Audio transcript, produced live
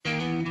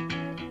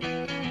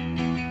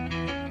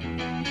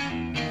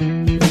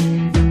You're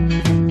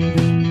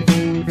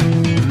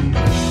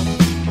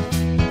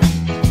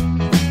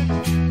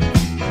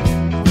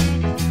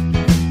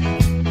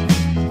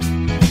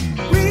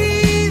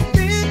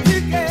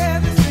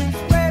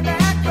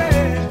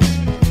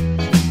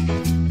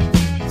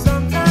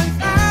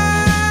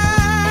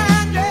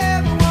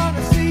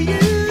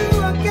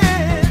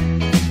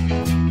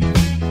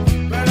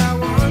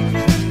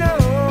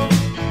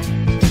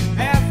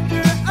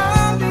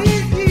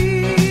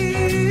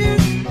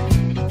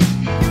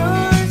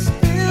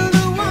still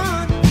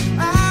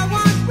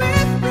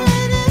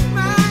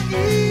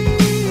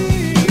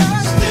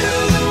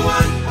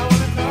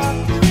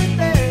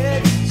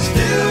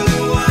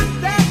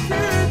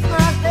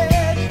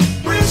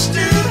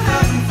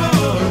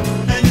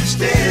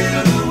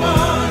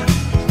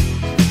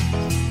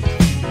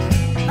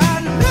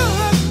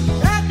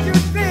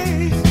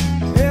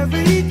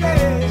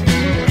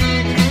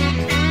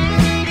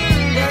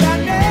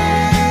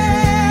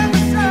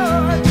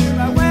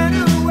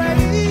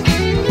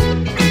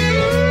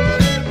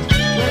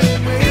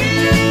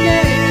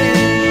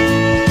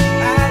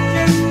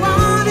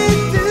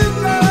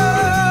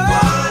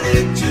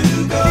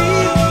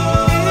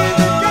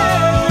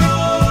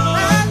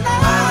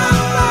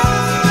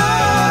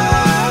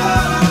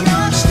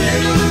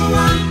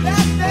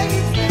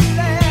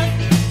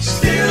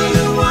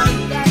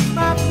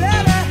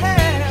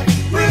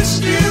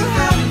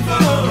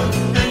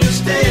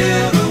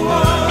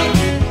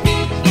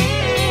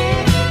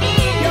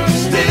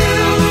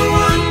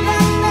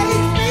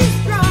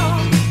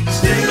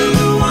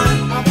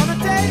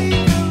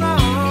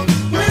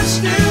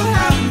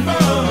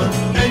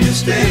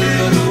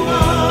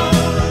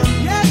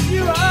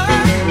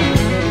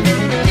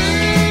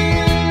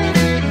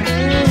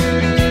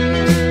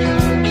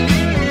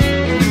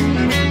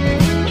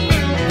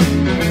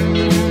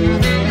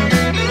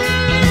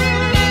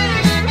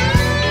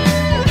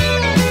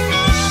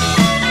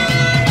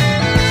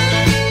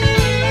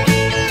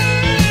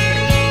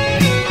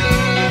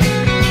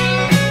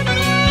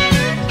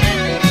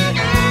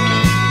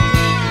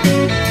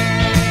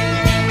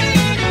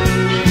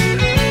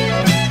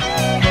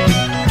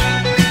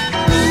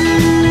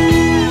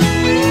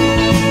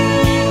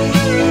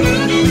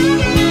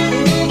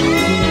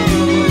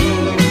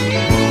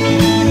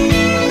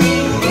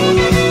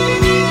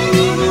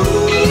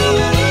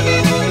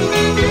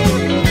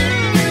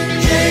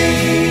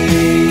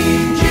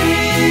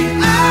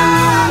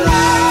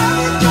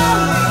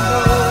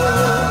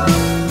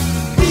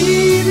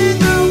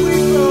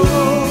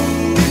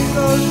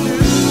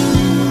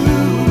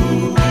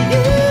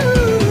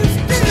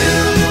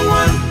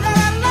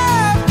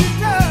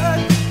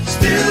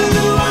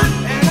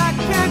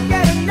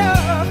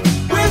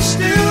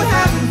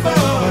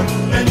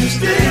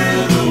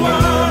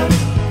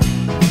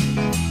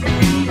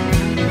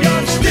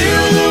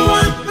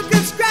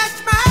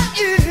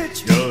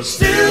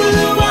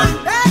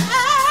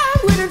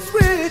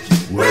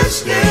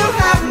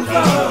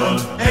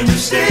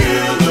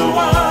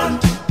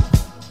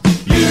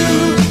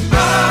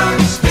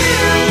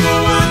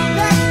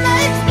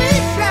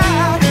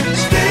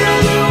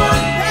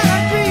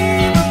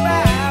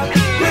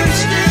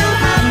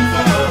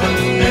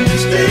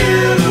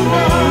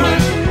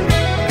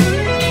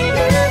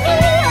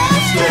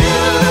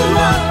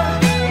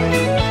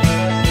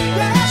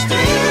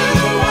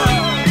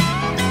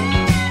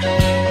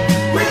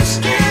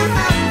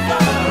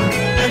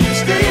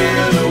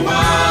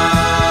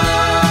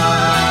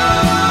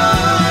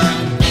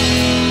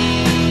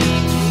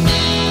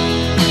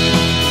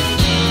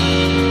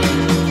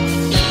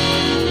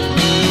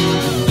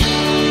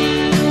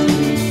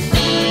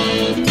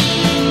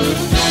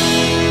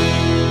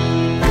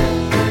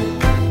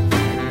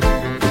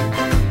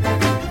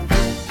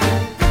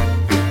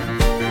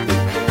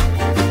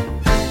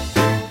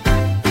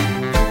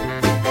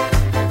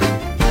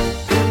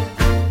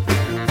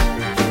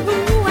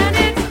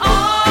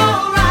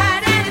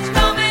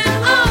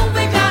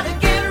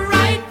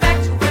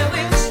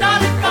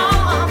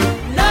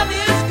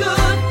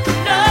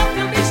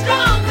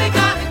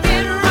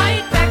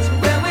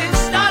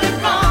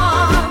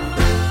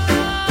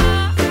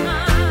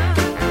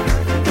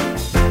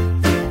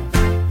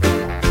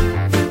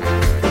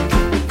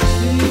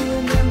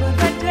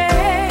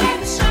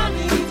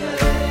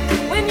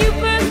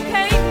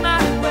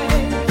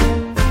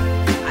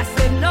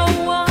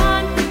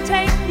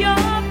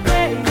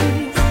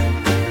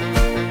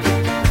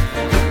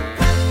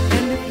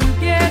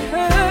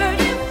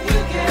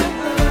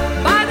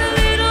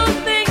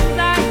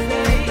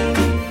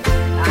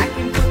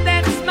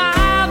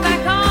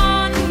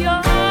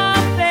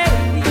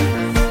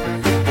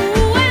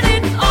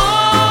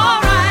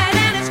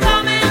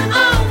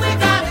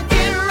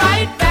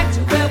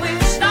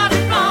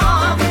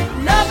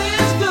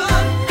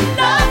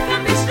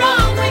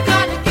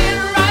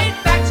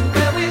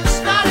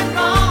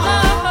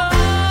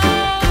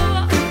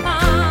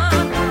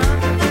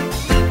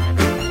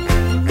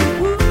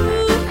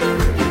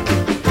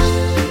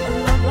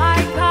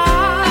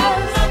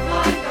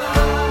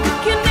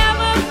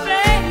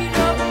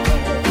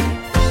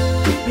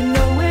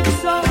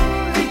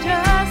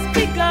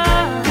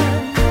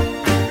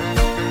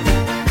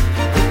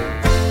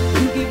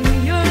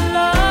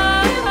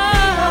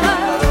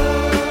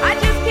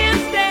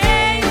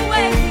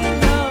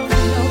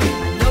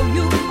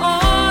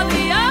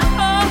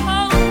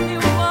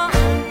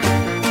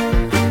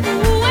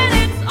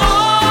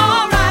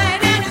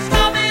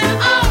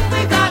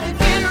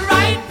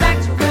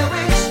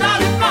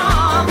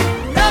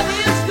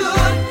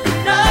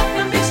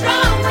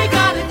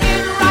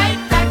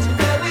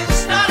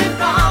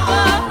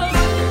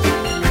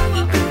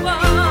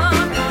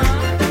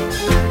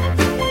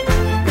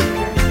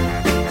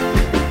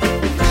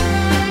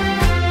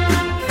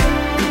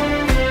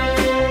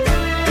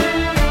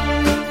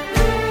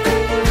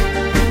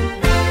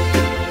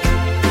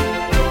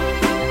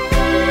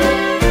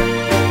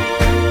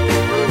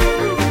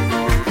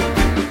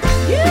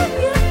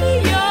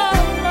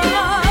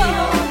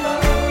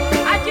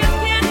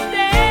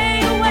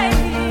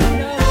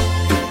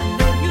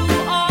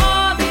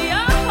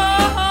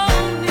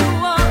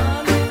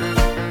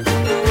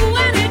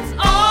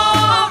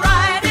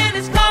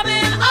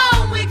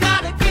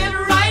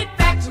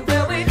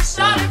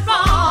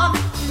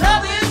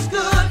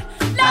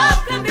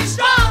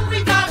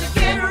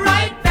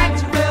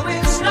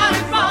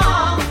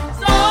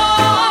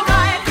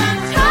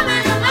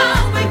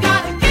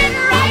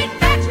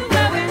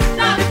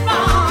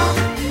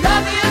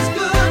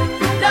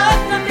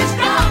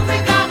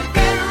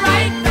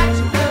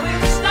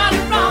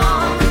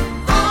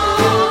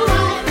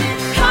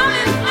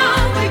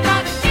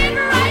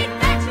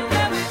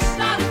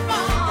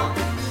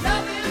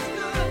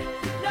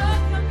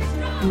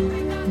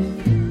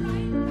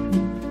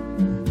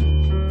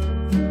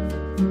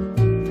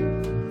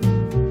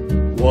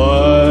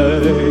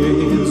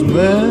Wise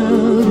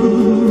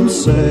men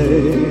say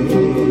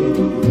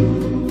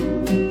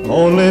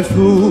only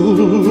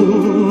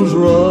fools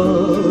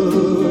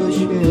rush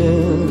in,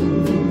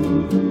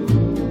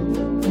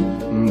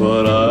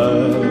 but I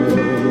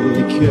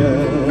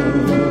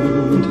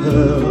can't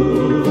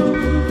help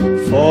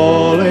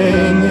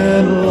falling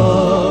in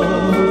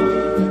love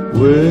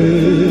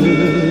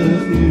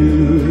with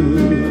you.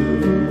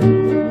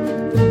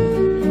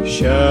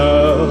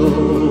 Shall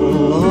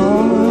I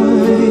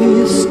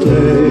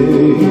stay?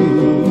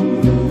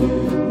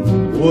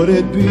 Would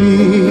it be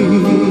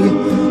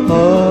a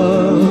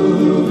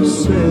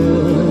sin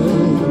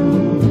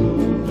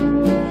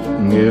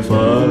if I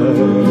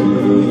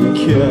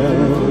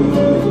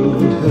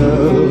can't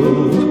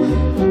help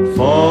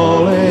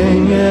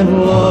falling in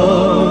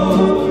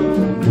love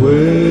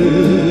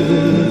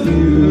with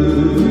you?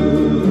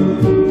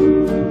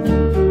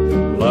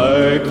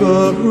 Like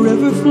a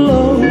river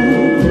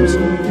flows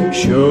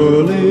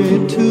surely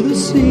to the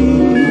sea,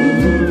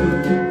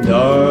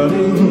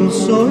 darling,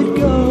 so it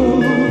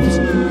goes.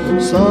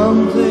 Some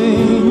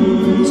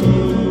things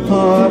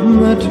are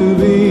meant to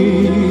be.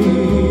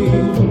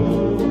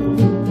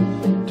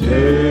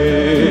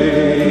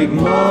 Take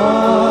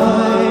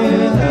my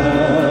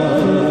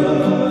hand,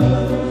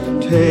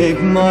 take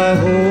my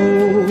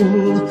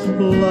whole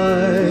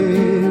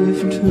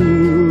life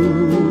too,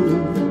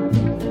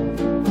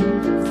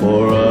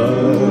 for I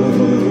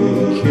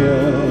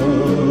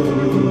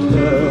can't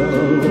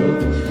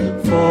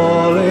help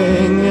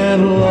falling in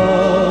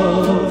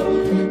love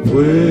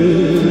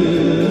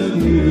with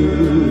you.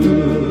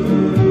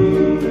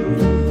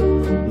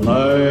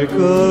 Like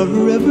a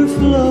river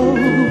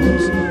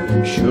flows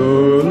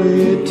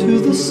surely to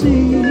the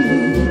sea,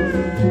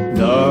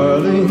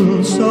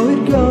 darling, so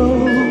it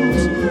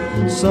goes.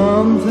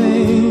 Some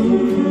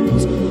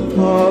things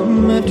are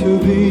meant to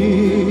be.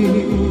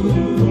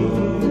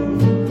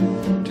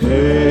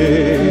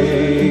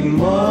 Take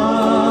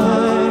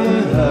my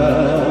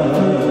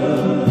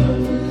hand,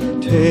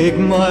 take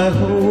my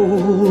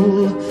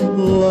whole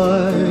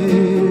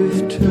life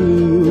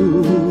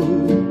too,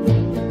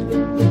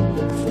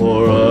 for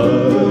I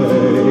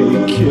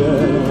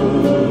can't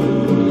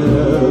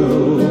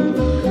help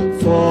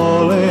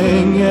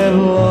falling in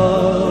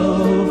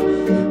love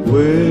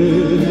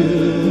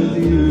with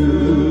you,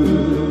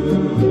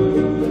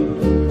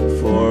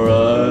 for I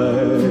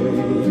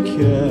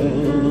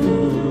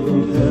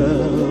can't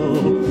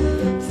help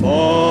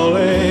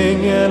falling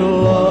in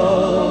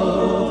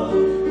love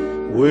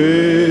with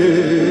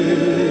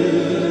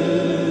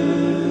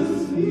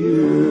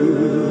you.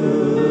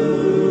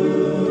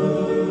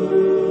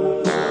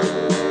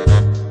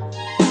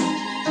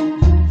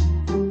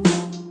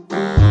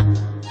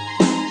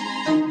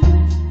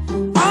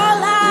 All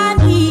I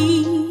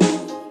need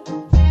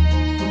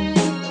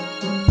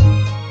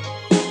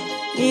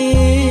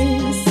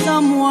is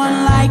someone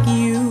like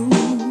you,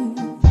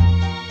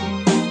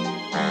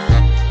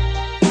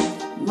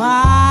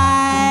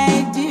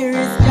 my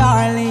dearest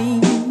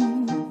darling.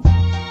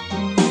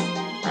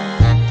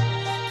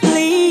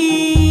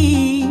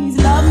 Please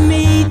love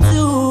me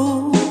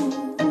too.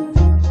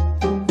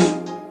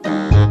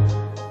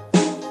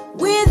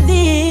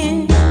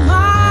 Within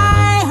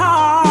my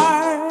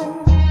heart,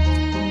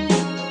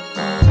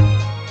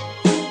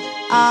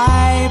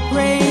 I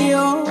pray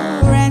your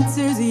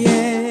answer's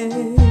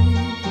yes.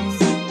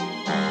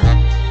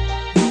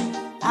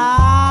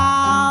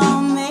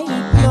 I'll make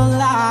your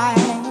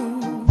life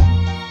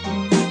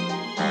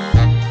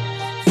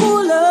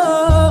full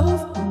of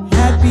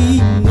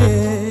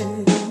happiness.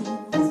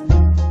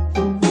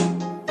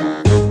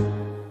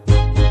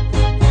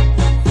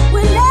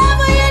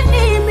 Whenever you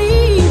need me,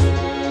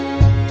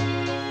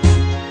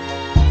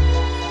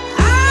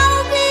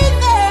 I'll be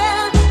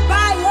there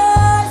by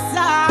your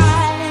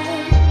side.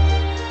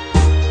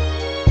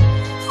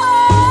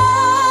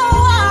 Oh,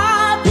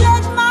 I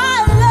pledge my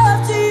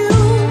love to you,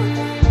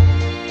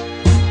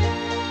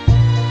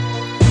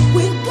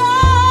 with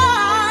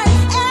God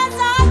as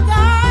our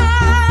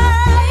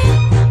guide.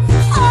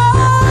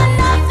 Oh,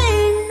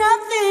 nothing,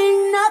 nothing,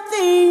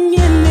 nothing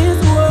in this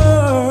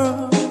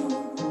world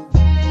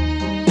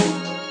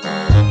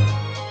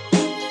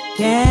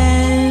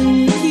can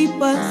keep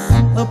us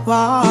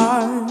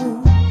apart.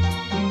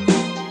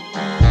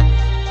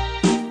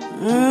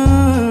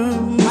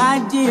 My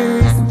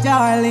dearest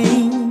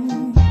darling,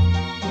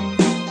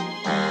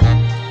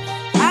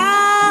 I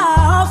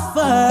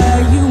offer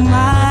you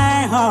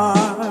my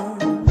heart.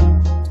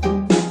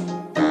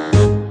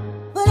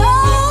 But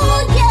oh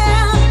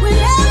yeah,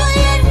 whenever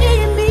you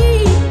need me,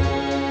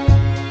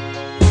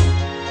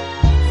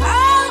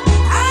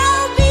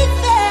 I'll be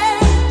there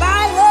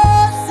by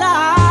your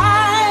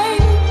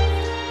side.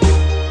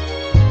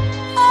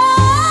 Oh,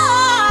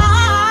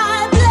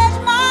 I pledge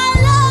my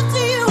love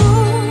to you,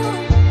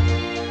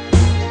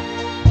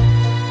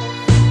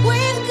 with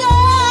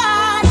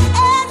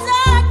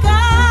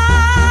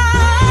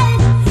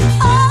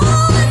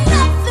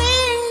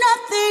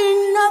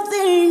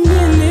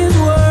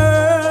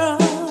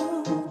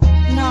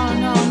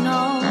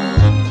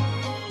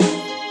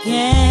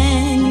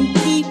can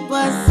keep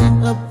us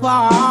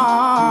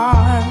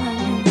apart.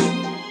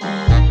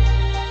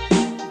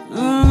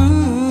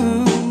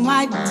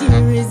 My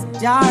dearest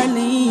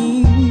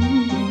darling,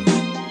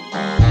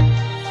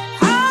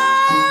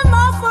 I'm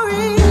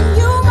offering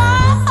you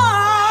my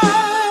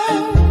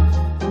heart.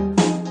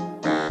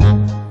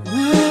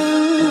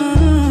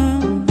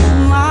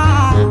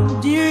 My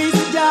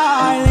dearest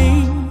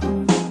darling,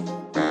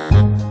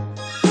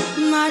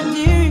 my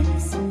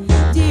dearest,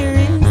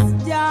 dearest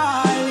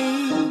darling.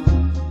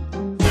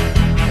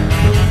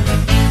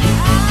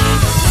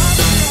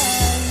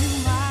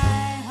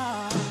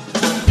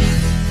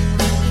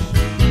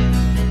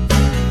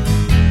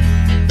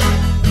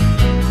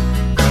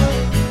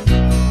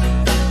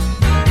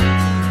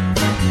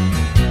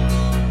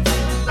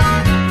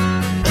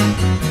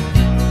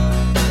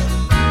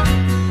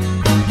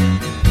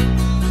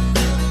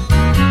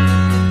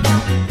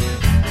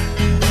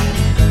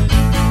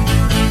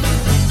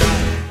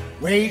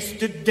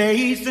 Wasted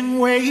days and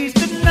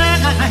wasted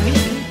nights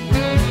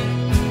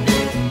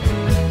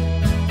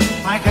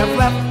I have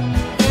left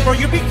for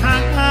you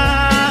behind,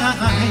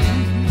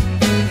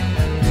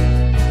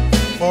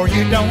 for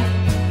you don't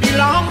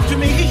belong to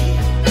me.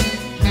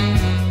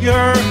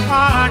 Your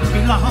heart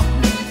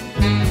belongs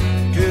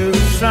to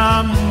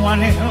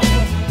someone else.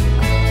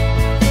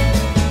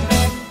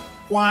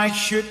 Why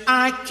should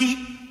I keep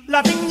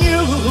loving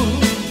you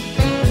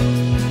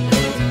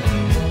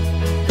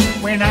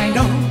when I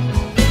know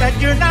that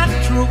you're not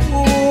true?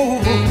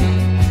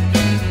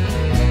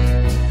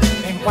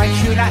 And why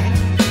should I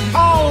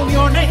call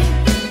your name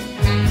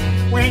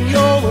when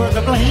you're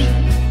the blame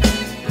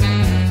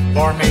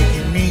for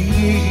making me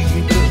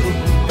blue?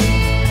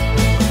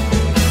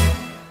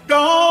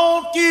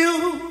 Don't you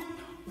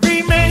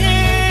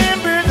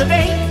remember the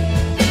day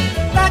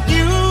that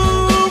you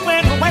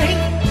went away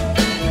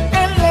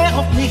and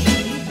left me?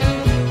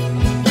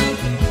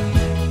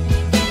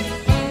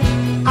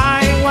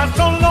 I was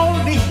so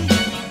lonely,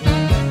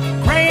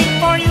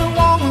 for you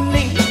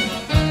only,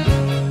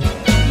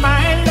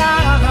 my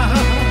love.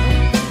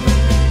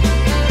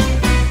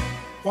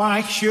 Why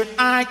should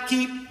I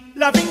keep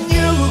loving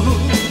you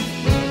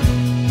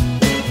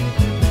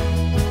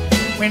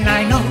when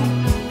I know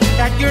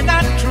that you're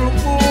not true?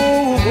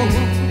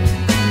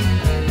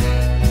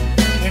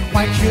 And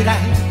why should I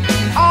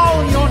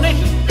call your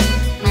name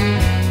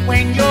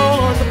when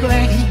you're the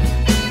blame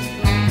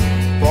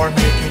for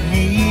making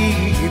me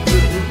blue?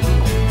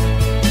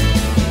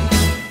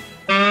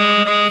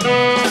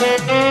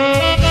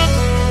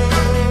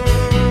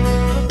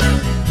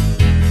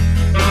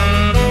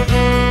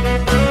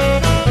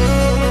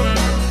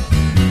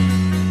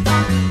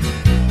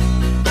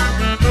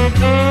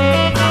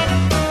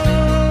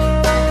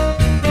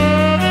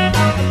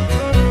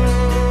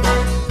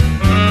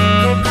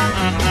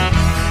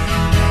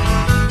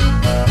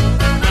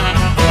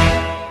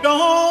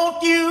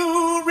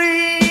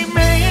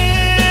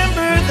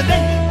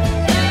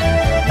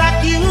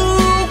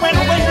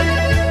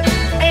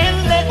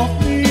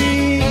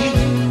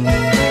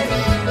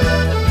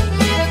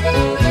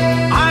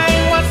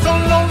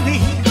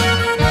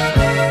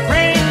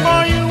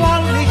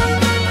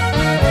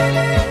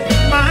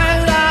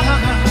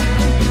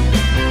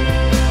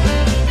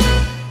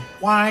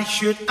 Why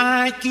should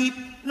I keep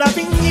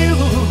loving you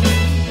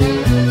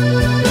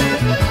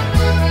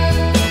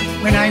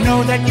when I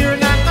know that you're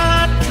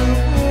not true?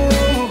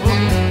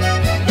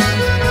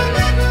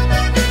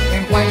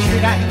 And why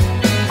should I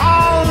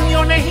call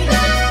your name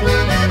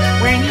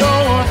when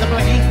you're the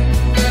blame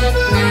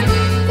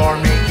for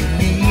making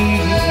me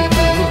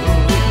blue?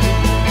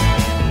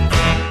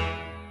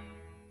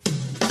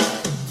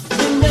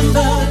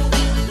 Remember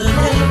the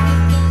day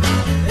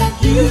that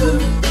you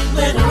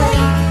went away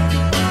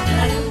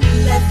and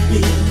left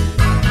me.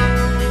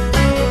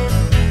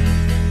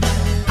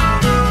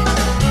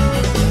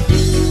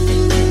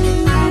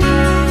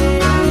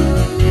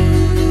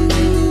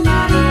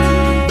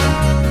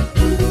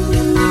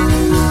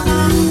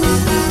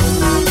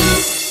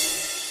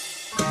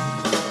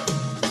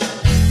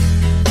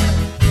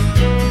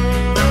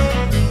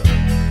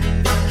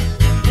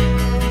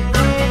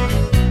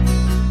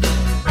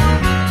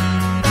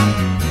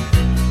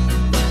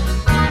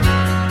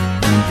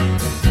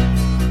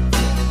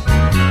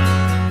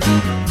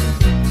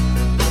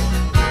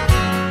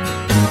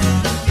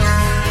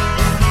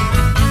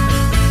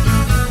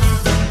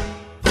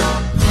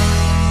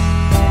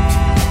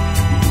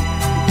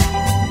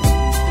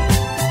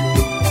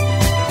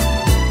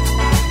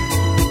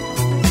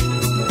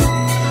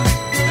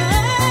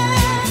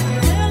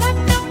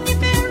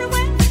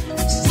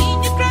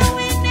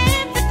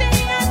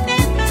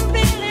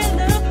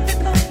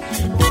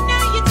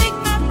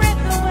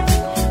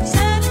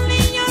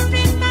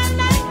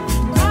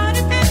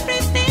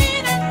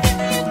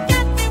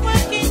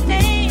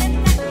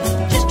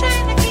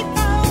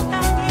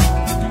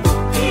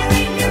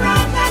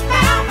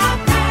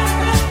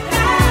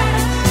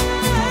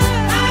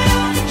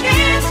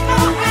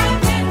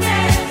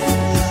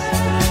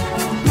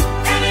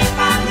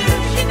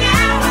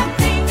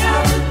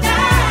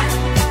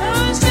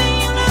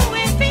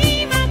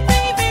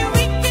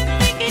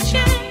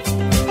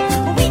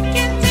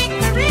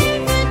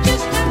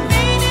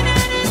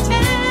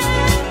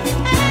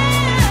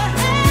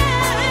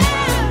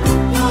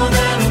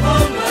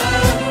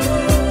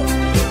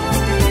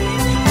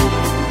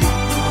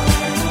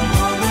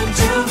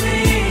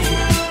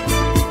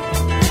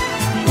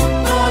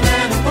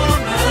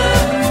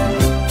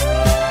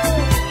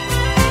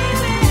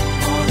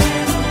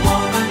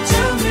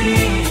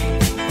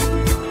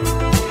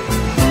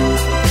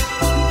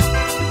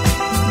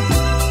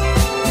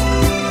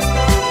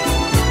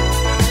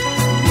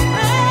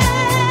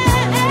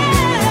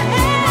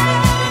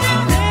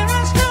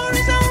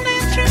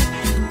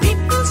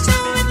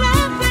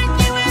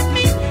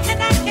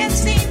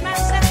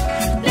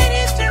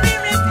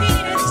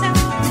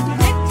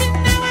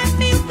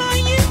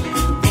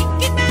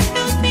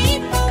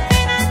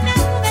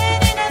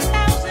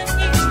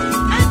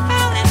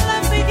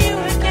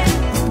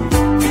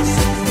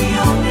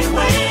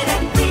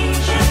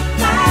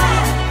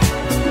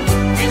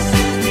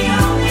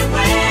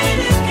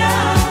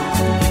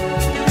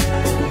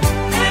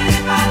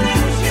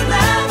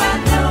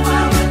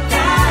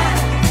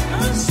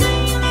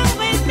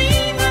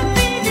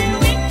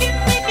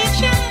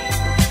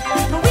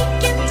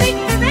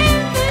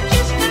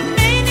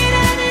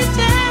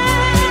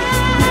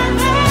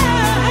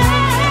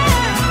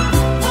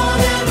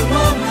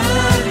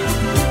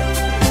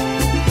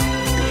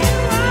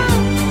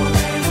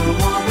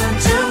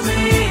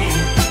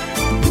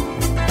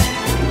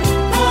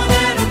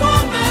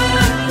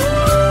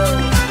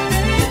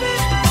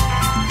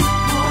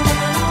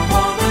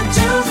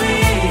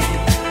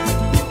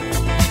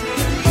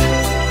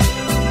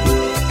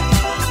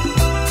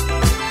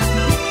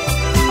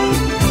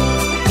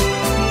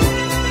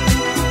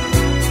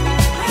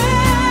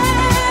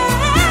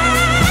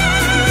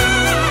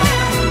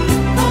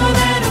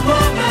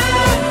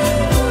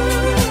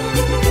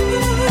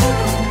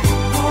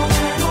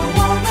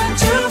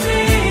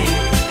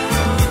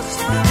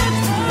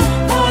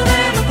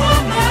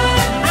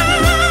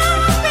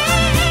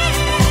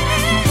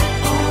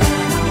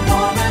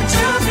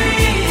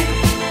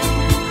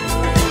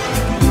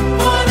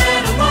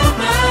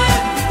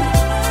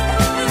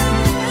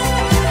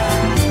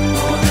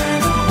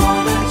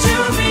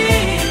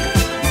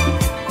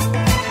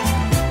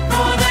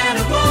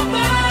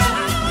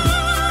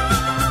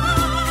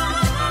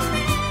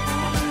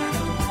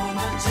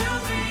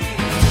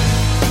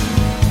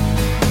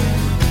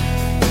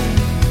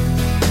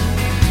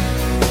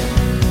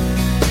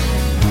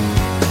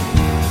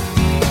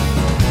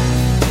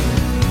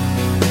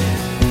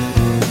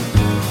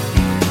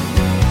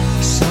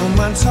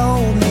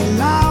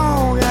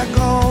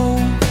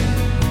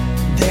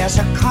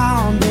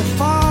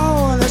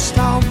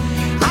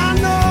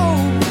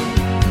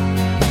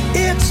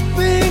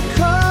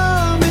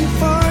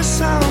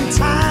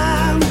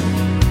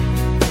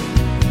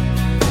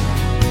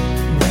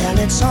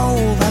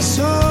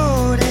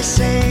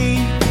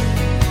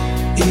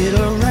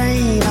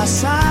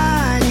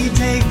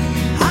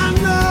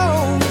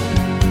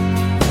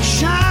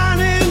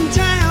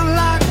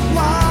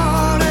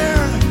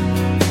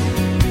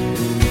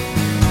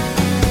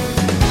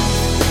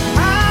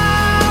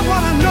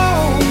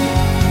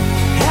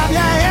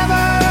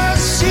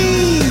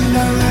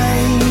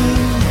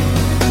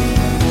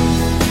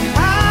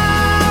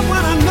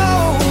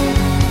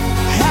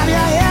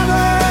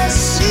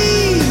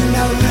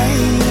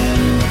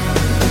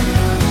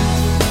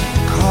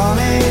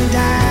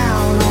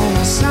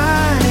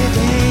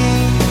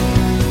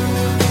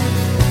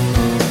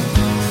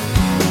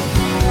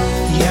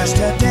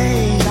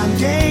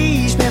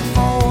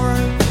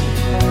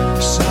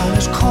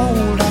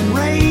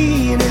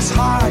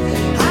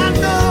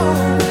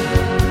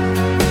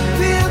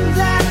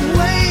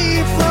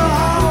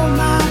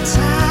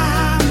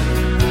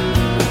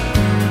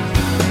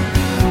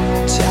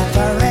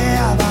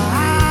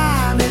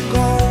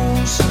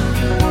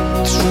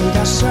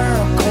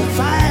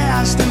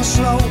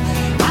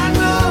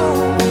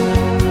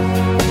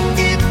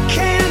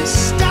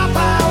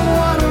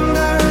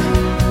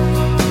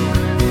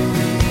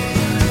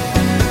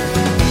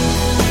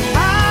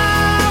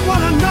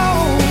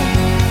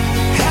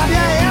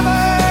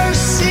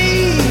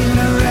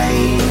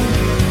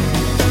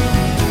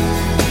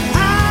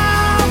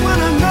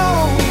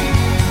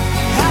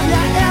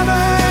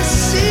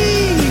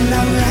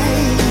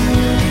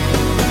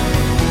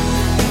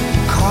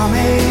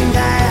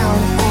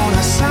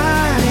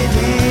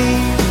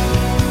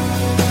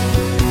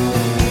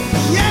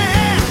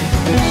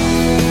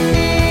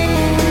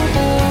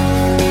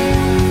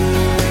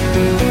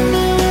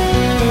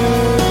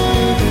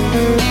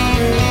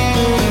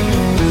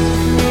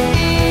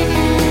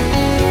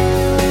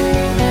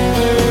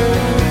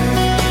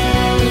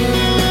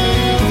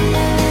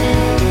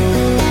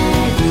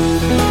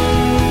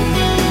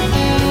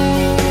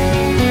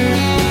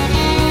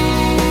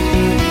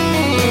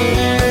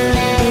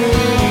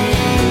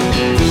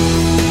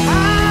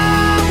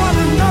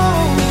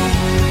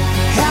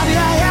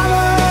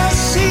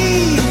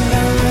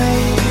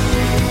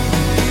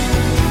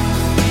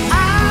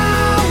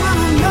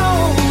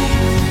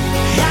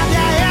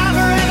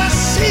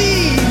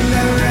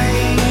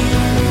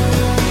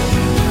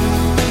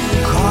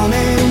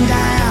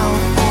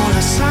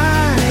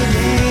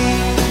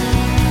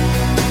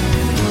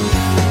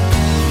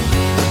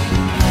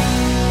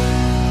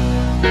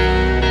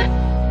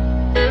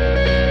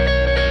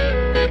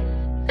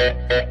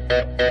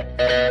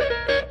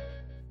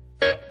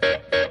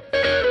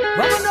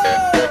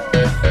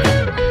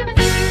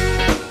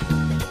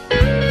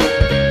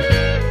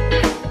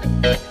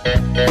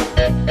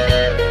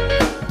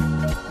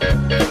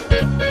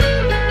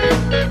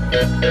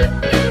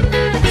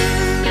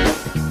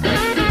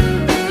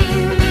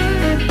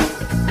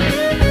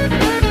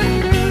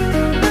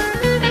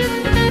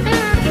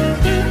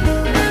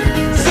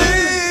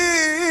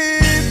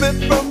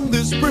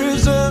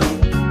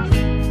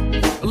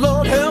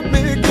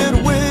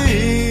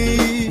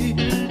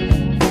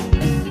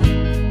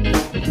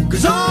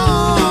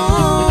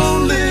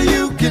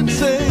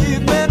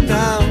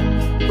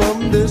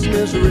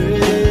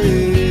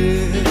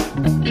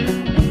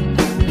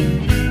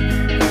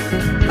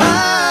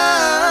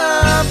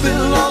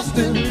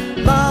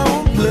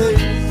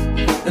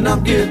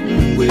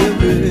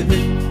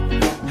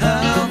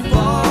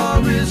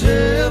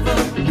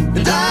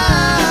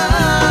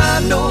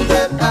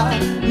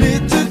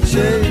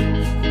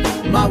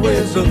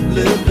 ways of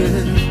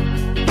living.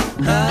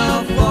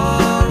 How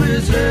far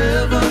is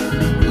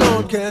heaven?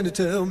 Lord, can you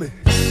tell me?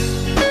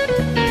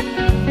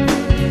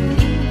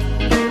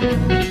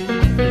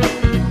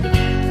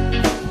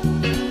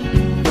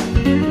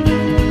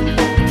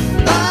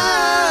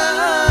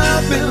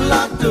 I've been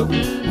locked up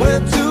way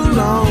too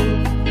long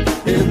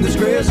in this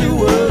crazy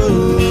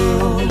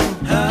world.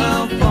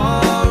 How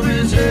far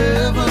is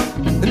heaven?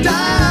 And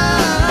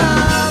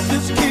I'll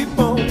just keep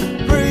on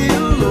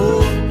praying,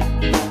 Lord,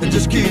 and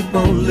just keep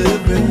on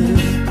living.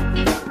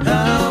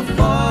 How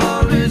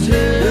far is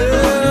heaven?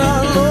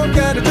 Yeah, Lord,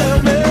 can you tell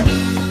me?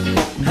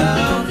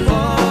 How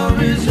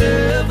far is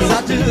heaven? 'Cause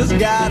I just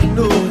gotta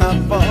know how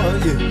far,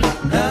 yeah.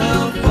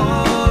 How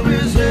far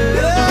is heaven?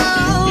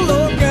 Yeah,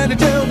 Lord, can you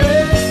tell me?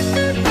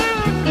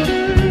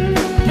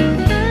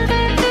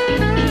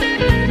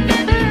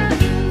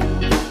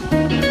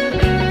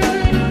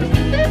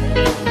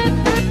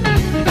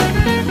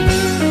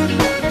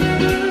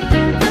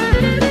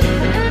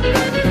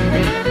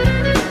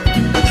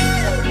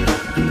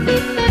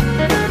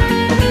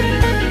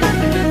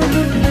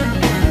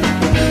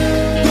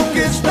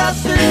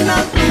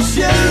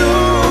 Cielo,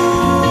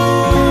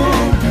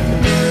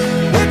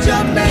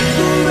 échame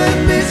tu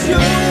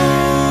bendición.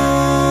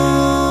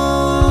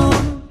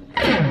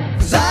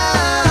 'Cause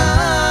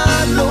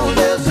I know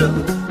there's a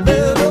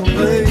better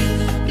place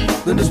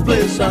than this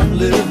place I'm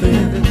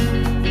living.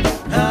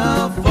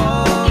 How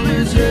far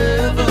is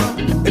heaven?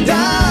 And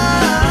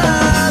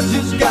I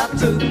just got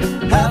to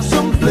have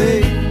some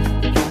faith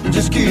and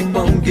just keep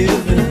on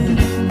giving.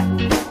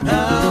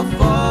 How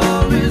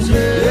far is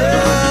heaven?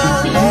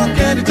 Yeah, Lord,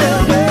 can you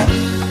tell me?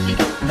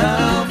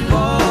 How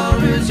far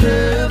is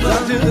heaven? I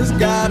just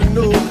gotta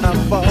know how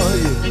far,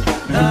 yeah.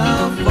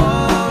 How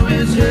far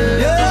is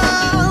heaven?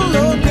 Yeah,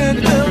 Lord, can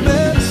you tell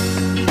me?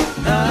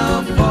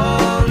 How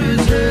far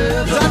is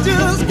heaven? I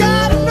just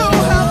gotta know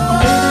how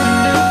far.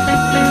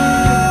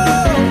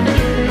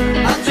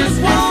 I just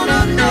wanna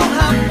know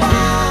how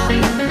far.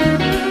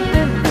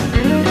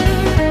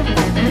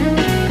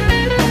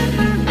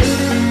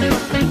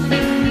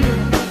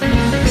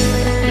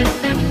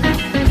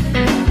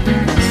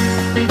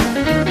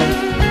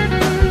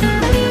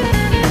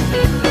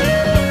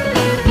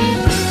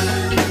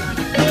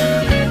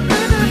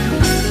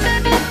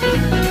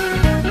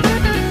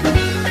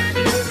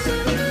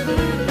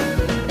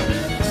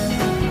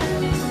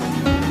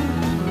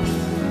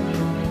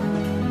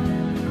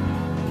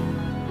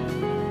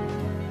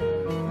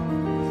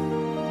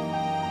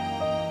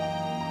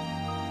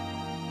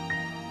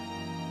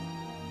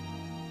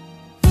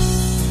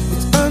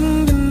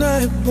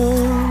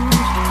 Undeniable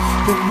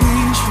that we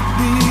should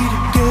be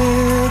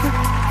together.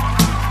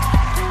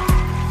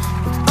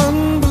 It's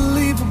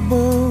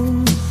unbelievable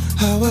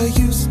how I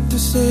used to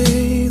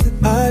say that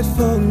I'd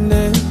fall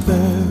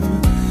never.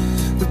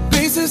 The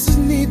basis is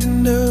need to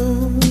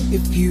know.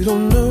 If you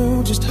don't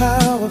know just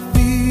how I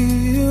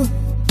feel,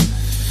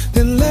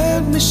 then let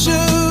me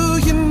show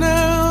you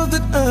now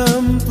that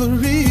I'm for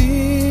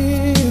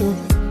real.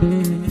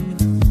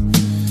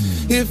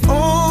 If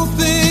all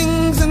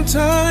things in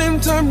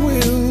time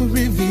will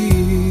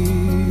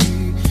reveal.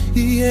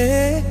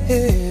 Yeah.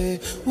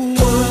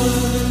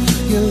 One,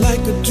 you're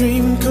like a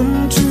dream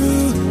come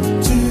true.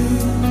 Two,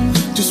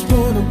 just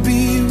wanna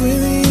be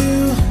with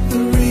you.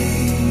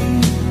 Three,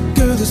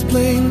 girl, it's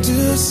plain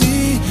to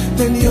see,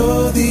 then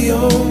you're the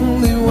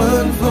only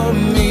one for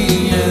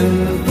me.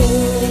 And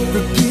four,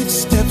 repeat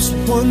steps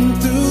 1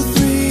 through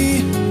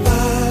 3.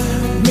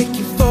 5, make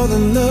you fall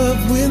in love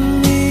with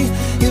me.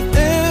 If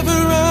ever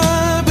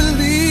I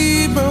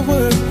believe my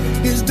work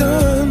is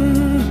done,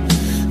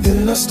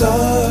 then I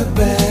start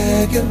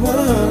back at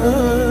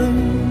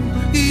 1.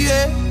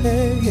 Yeah,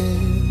 yeah.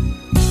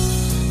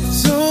 It's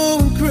so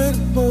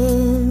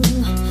incredible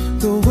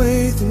the way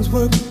things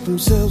work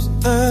themselves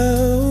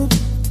out,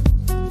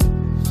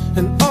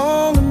 and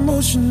all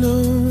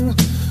emotional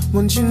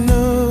once you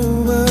know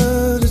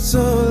what it's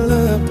all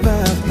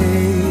about.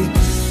 Hey,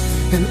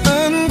 and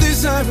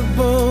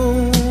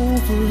undesirable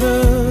for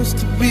us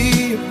to be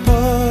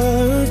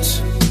apart.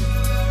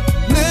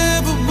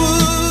 Never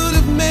would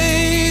have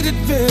made it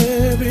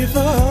very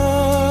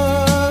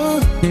far.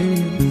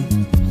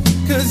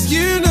 'Cause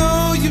you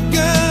know you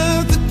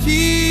got the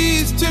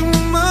keys to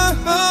my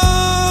heart.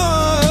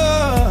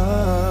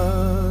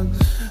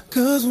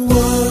 'Cause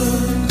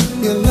one,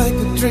 you're like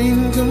a dream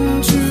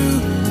come true.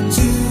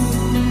 Two,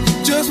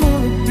 just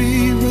wanna be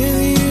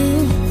with you.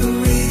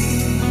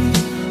 Three,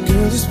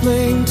 girl, it's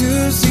plain to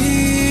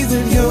see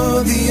that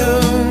you're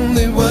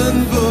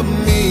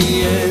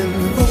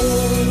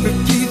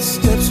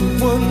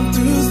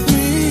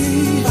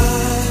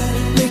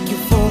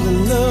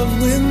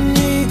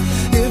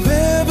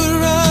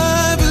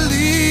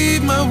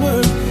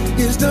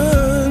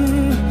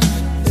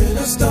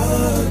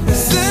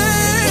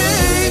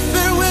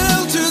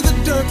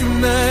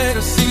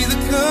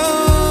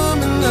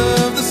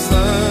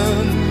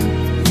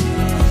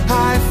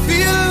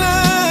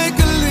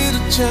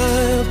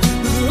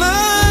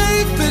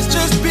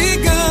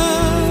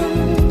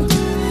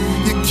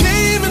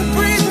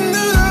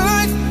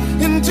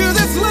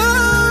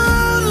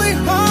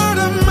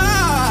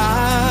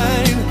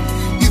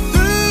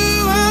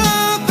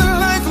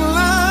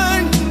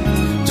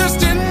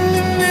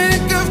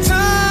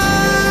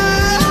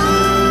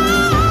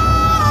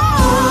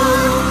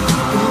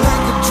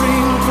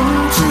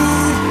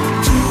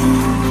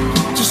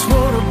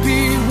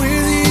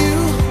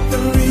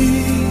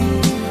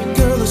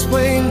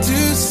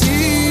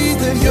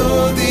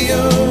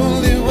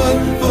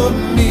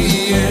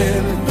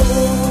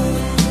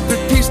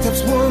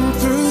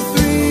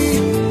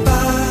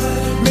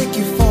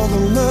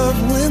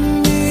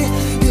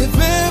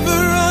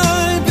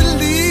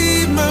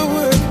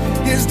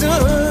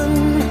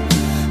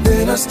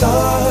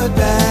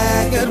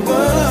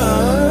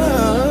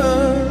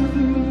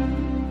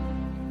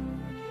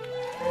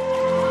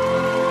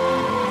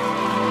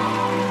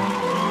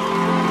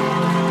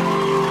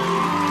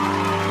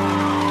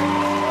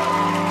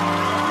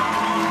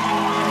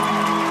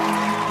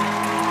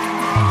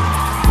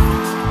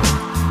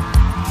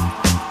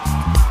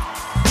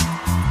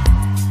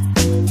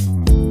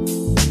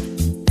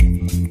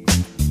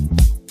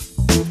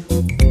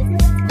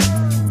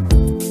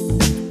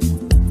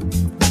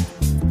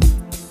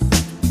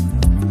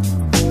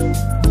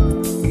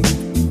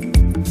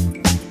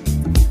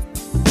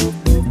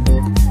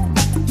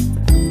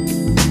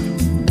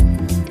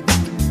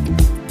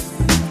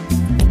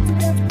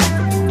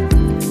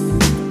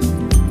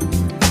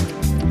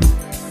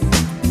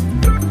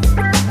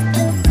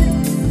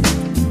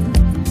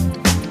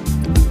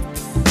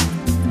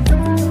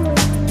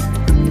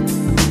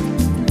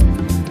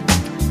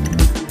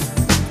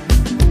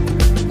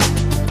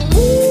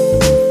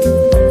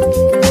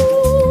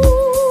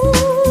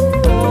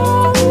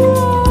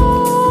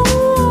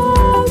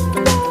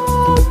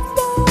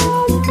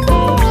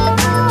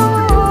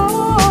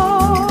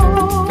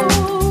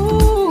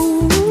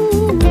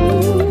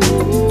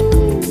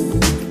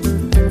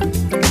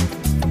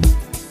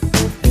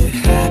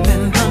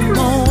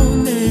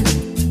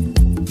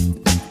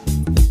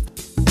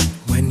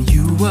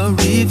were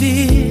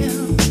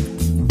revealed.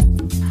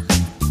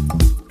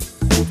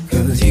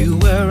 'Cause you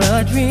were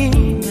a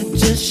dream that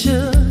just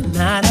should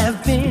not have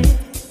been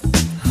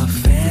a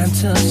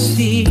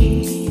fantasy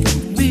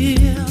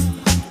real.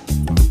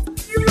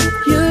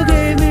 You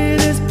gave me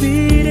this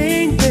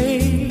beating,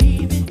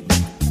 baby,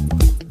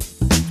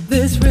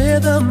 this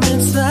rhythm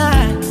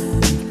inside.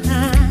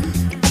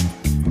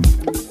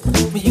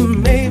 You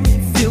made me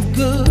feel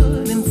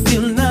good and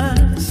feel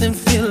nice and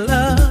feel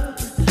love.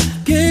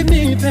 Gave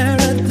me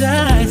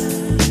paradise.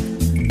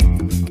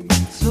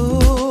 So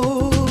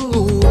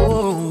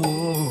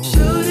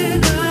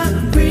shouldn't I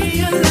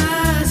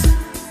realize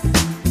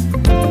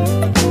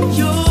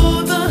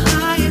you're the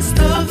highest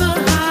of the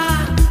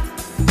high?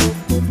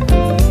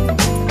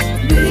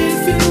 If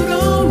you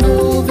don't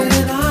know,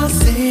 then I'll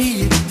say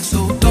it. So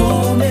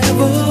don't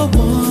ever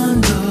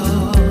wonder.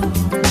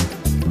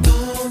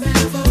 Don't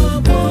ever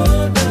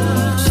wonder.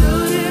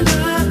 Shouldn't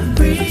I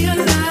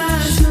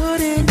realize?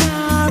 Shouldn't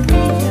I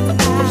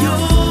realize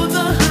you're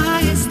the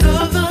highest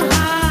of the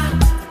high?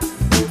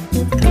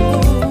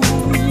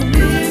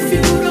 If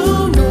you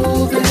don't know,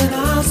 then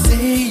I'll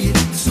say it.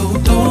 So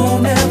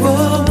don't ever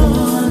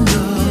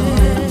wonder.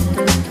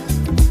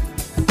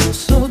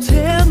 So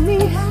tell me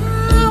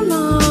how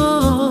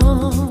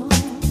long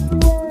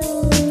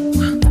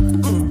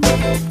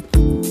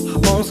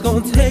it's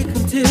gonna take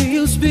until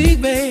you speak,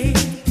 babe.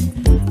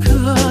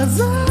 'Cause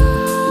I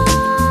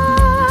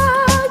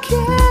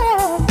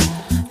can't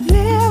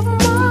live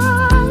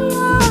my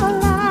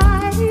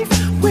life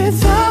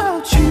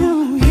without you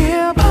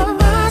here by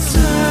my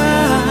side.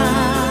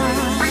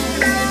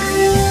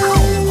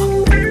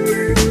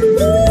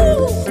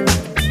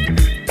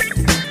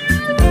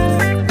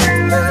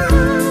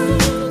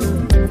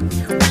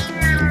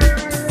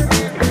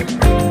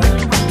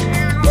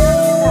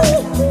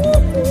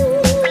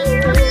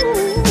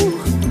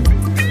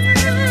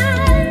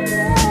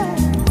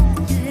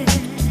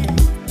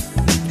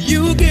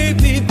 You gave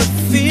me the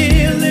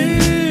feeling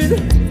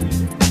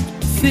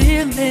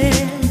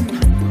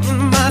in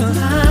my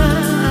life.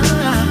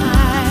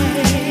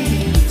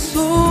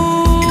 So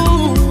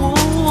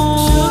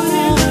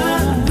shouldn't I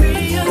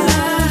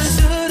realize?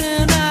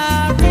 Shouldn't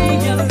I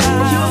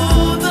realize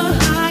you're the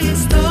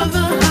highest of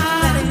the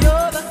high?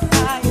 You're the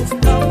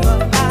highest of the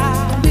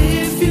high.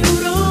 If you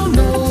don't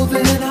know,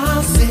 then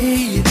I'll say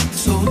it.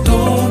 So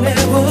don't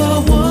ever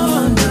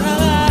wonder.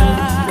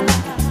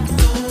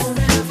 Don't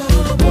ever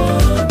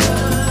wonder.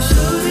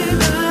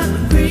 Shouldn't I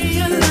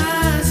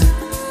realize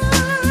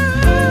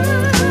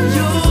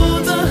you're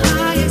the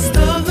highest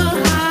of the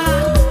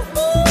high?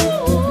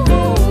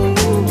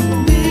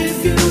 If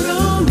you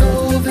don't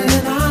know,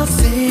 then I'll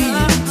say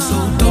it. So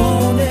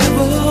don't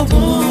ever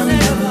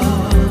wonder.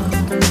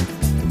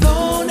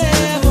 Don't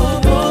ever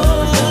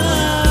wonder.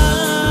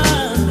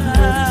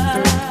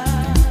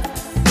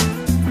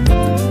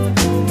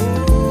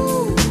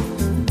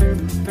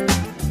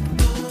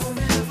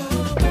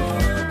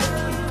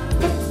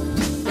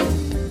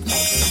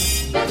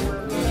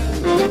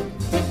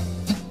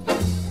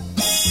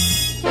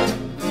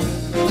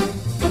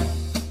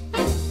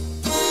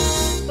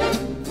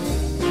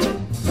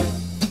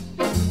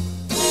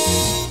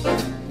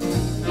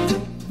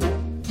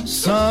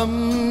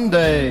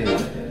 Someday,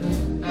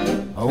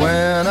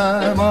 when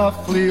I'm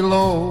awfully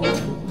low,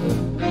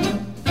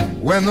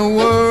 when the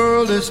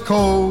world is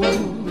cold,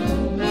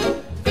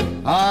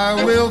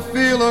 I will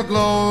feel a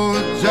glow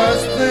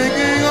just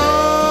thinking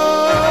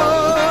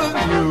of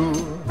you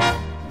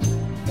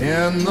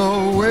in the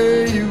way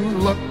you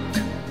look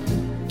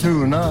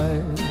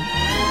tonight.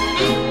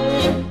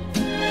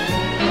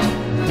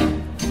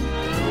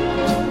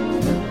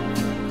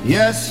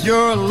 Yes,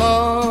 you're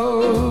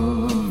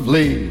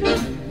lovely,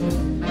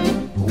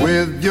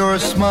 with your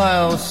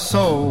smile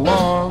so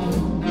warm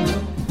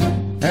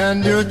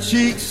and your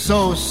cheeks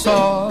so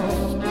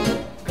soft.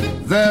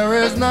 There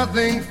is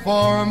nothing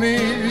for me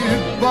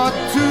but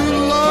to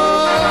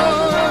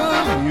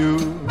love you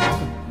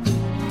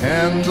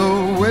and the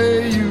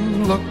way you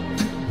look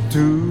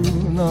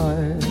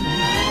tonight.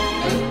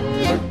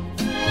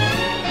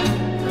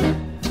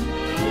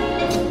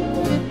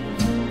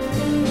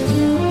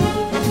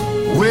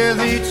 With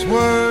each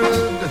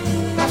word,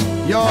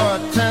 your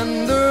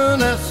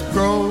tenderness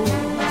grows,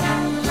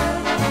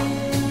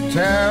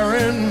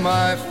 tearing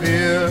my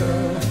fear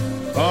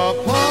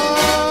apart.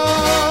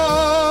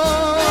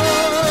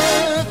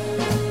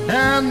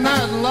 And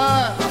that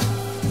laugh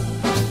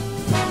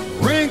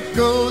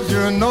wrinkles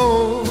your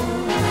nose,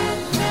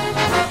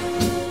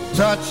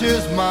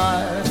 touches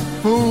my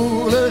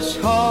foolish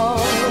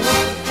heart.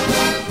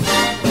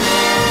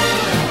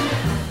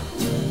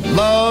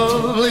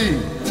 Lovely,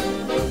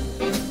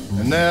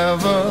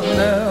 never,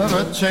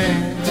 never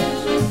change.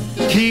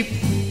 Keep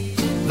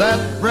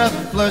that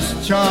breathless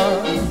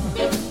charm.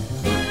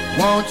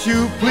 Won't you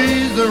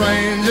please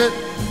arrange it?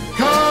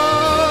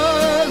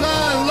 'Cause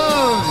I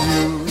love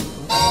you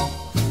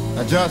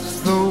just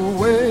the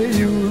way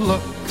you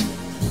look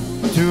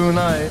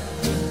tonight.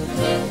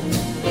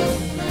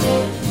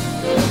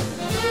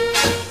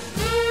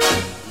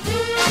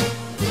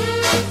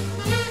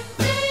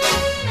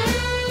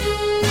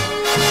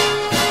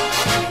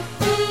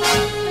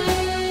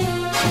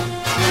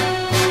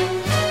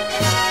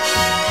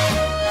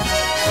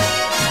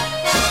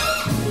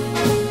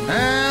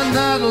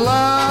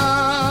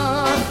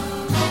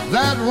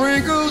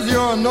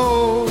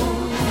 nose.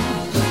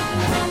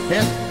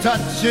 It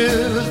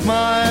touches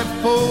my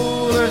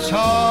foolish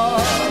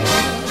heart.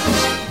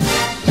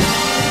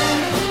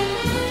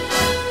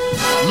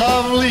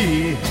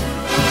 Lovely,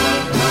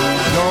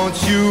 don't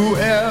you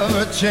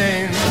ever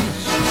change.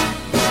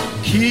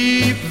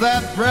 Keep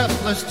that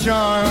breathless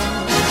charm.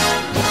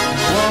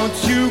 Won't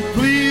you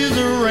please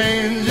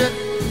arrange it?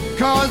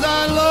 'Cause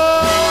I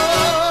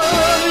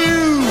love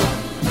you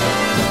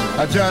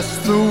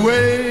just the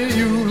way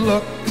you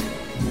look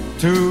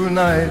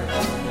tonight.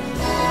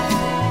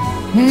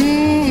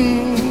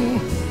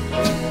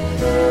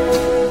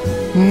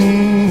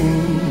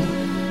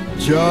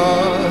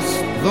 Just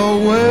the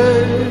way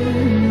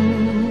you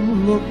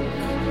look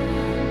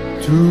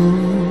tonight.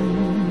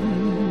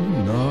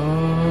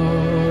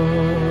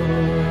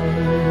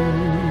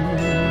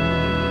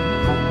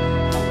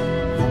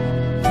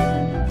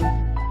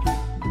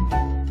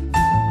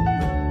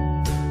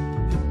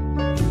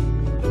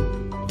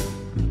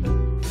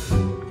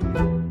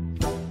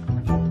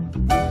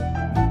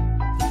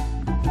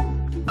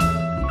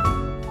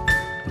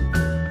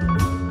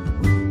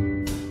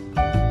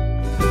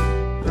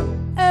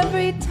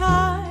 Every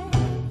time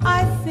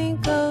I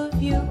think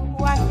of you,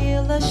 I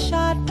feel a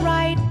shot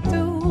right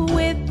through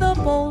with a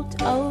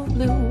bolt of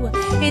blue.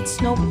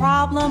 It's no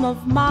problem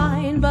of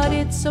mine, but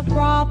it's a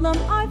problem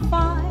I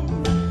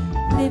find,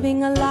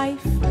 living a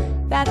life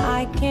that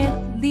I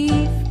can't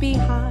leave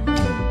behind.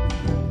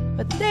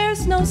 But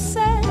there's no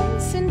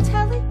sense in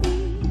telling me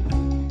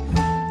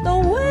the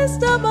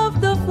wisdom of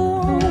the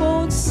fool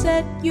won't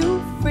set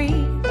you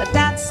free. But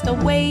that's the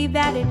way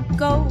that it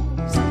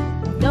goes.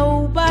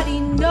 Nobody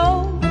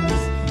knows.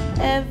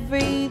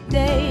 Every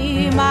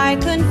day my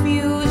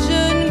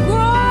confusion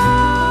grows.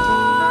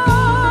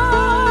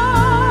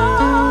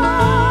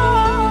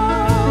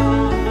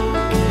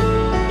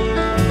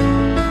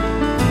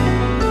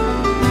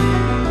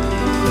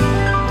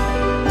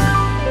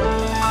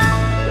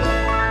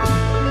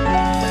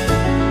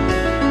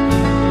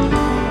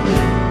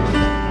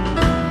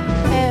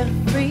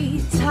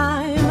 Every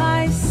time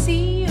I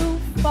see you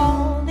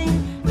falling,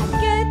 I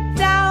get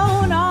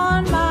down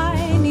on my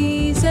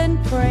knees and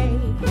pray.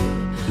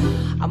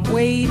 I'm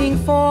waiting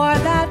for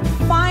that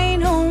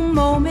final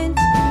moment.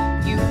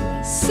 You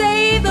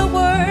say the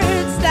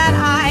words that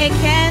I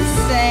can't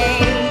say.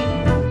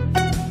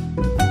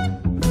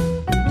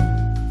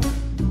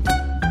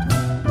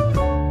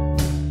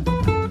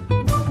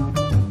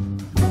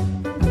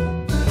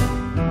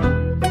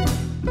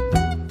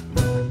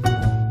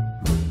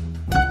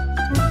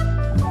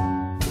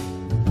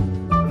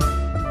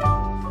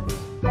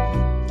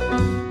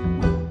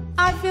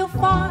 I feel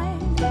fine.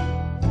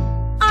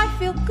 I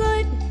feel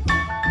good.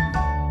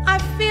 I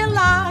feel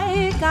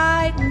like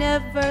I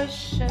never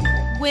should.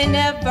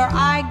 Whenever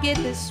I get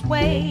this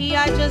way,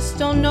 I just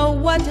don't know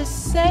what to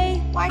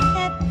say. Why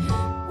can't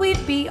we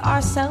be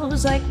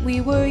ourselves like we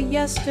were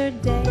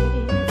yesterday?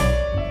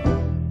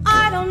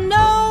 I don't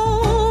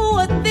know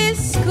what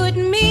this could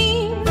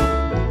mean,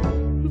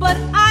 but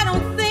I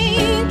don't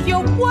think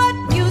you're what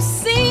you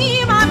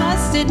seem. I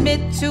must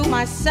admit to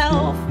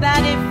myself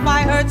that if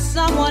I hurt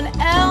someone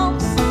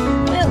else,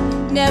 we'll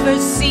never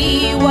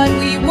see what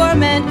we were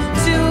meant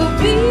to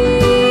be.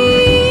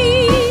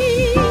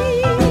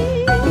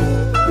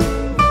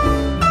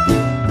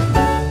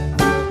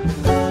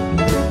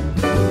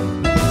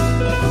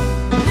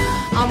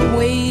 I'm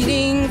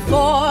waiting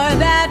for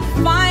that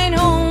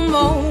final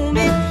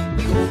moment.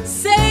 You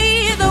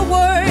say the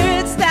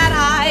words that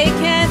I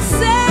can't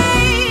say.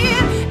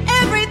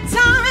 Every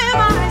time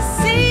I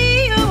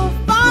see you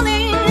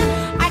falling,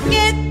 I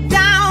get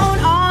down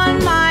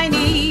on my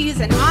knees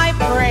and I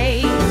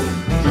pray.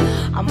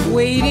 I'm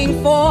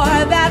waiting for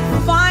that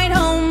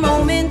final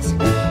moment.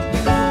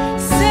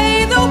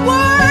 Say the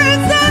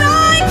words that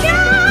I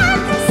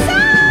can't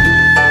say.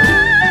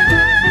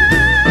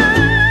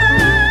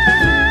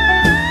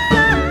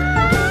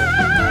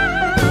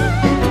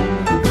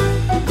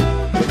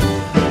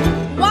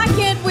 Why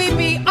can't we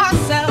be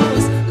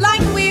ourselves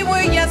like we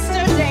were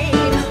yesterday?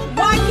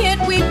 Why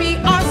can't we be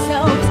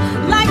ourselves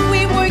like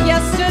we were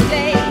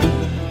yesterday?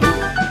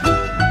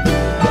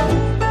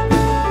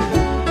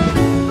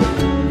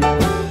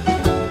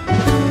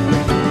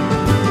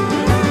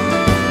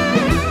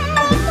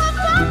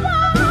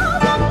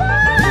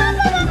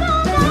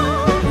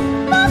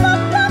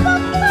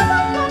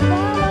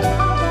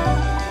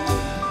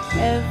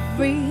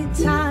 Every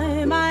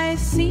time I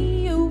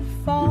see you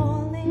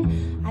falling,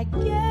 I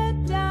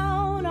get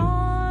down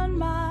on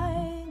my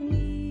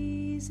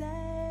knees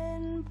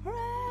and pray.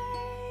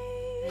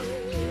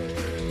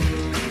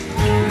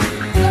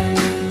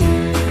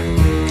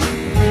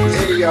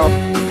 Hey y'all,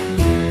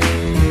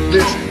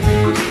 listen,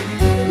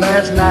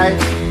 last night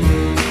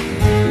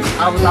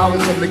I was out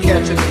with some of the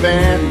cats in the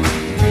band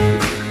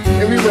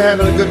and we were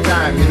having a good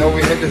time, you know.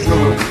 We had this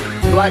little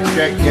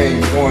blackjack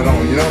game going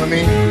on, you know what I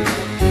mean?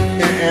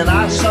 And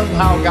I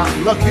somehow got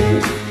lucky.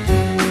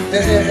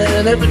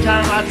 And every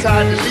time I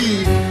tried to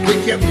leave, they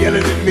kept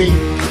yelling at me.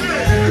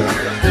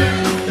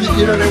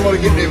 You know, they want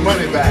to get their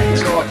money back.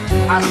 So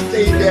I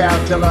stayed there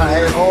until I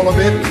had all of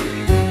it.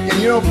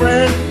 And you know,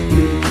 friend,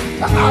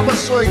 I was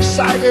so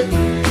excited.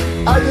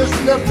 I just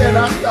left there and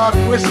I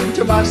started whistling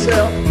to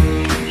myself.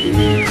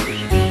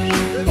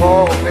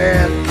 Oh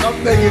man, I'm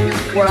thinking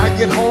when I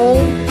get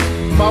home,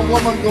 my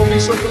woman gonna be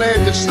so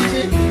glad to see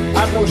me.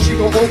 I know she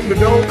gonna open the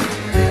door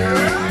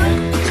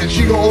and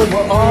she gonna open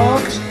her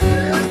arms,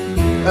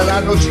 and I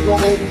know she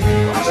gonna open.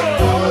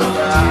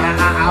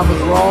 I was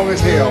wrong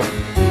as hell.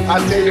 I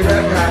tell you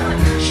right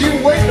now, she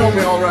was waiting on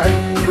me all right,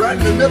 right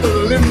in the middle of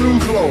the living room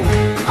floor.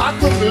 I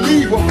couldn't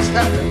believe what was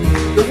happening.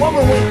 The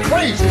woman went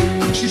crazy.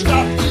 She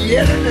started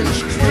yelling and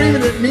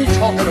screaming at me,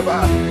 talking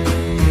about it.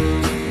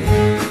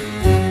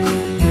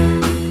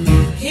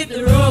 Hit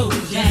the road,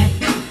 Jack.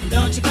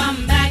 Don't you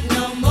come back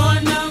no more,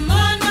 no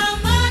more, no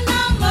more,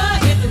 no more.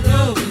 Hit the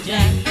road,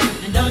 Jack.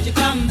 And don't you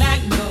come back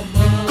no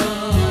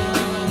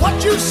more. What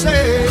you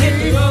say? Hit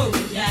the road,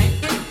 Jack.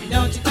 And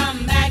don't you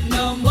come back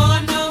no more,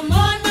 no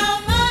more, no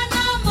more,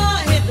 no more.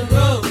 Hit the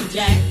road,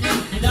 Jack.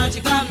 And don't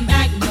you come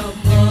back no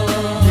more.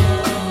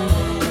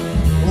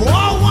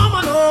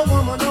 Oh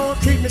woman, don't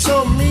treat me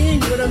so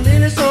mean. You're the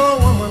meanest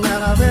old woman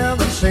that I've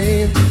ever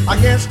seen. I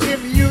guess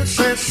if you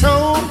say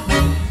so,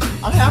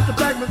 I'll have to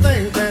pack my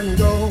things and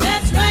go.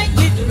 That's right,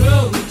 hit the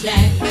road,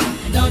 Jack.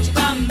 And don't you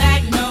come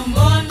back no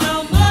more,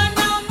 no more,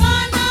 no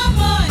more, no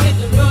more. Hit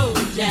the road,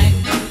 Jack.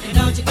 And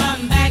don't you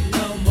come back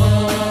no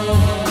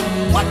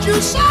more. What you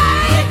say?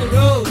 Hit the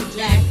road,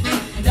 Jack.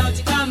 And don't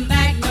you come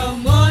back no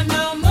more,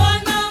 no more,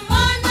 no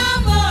more, no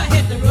more.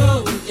 Hit the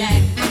road,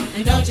 Jack.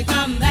 And don't you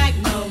come back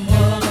no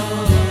more.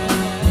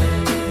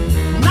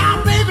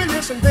 Now, baby,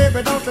 listen,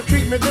 baby, don't you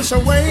treat me this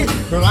way,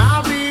 'cause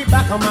I'll be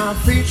back on my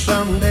feet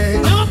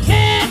someday. Don't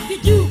care if you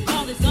do,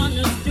 all is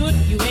understood.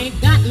 You ain't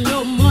got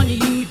no money,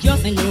 you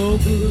just ain't no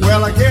good.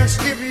 Well, I guess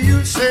if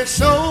you say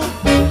so,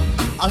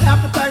 I'll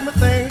have to pack my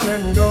things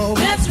and go.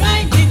 That's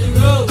right, hit the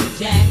road,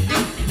 Jack.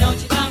 And don't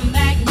you come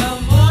back no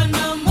more,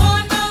 no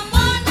more, no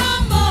more, no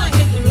more.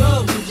 Hit the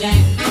road,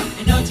 Jack.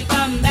 And don't you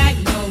come back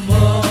no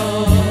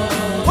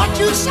more. What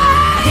you say?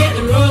 Hit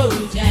the road,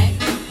 Jack.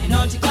 And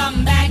don't you come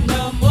back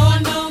no more,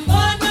 no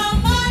more, no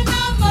more,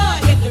 no more.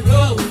 Hit the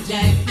road,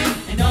 Jack.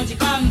 And don't you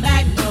come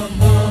back no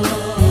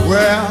more.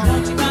 Well,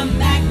 Don't you come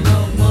back no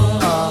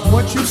more.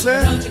 what you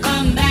said? Don't you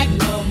come back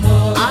no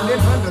more. I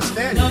didn't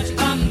understand Don't you. you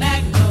come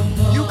back no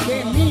more. You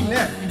can't mean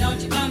that. Don't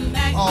you come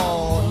back no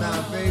more. Oh, now,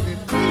 baby,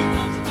 please.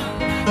 Don't you come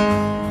back.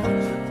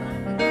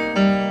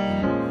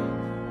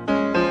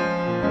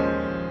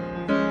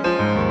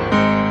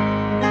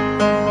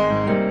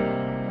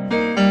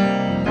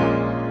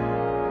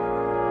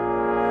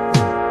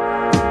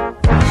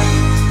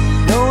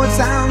 Know it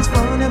sounds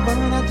funny, but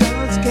I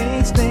just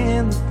can't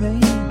stand the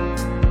pain.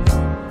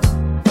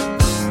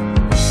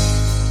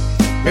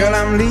 Girl,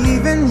 I'm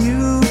leaving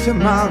you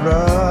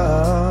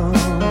tomorrow.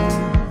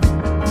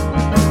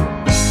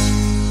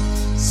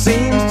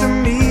 Seems to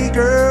me,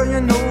 girl,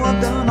 you know I've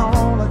done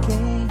all I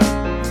can.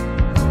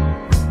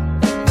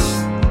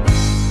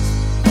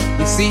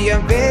 You see, I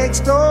beg,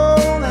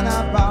 stole, and I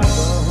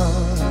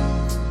borrowed.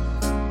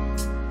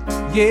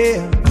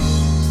 Yeah.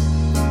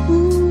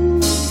 Ooh,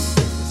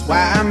 that's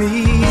why I'm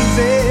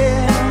easy.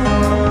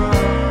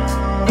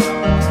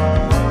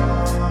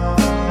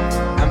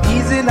 I'm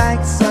easy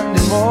like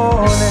Sunday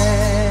morning.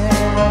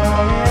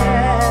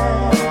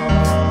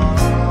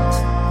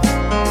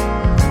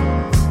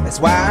 That's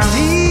why I'm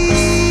easy.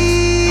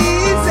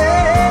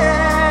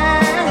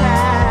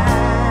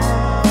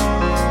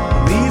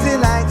 I'm easy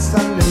like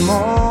Sunday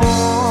morning.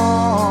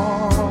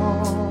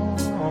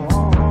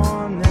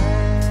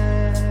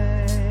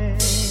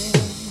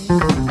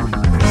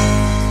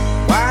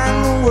 Why in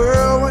the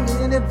world would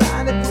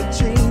anybody put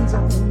chains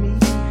on me?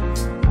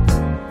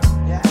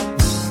 Yeah.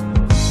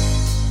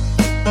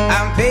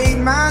 I've paid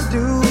my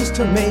dues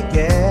to make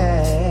it.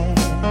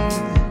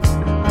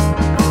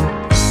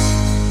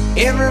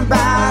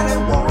 Everybody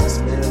wants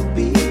me to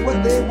be what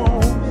they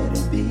want me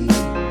to be.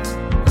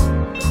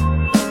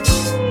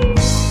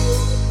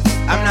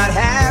 I'm not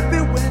happy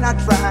when I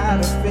try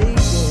to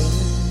fake it.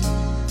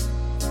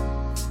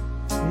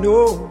 No.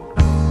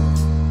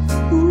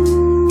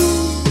 Ooh,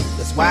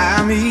 that's why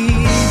I'm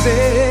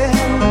easy.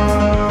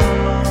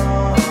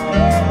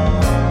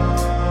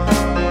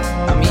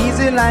 I'm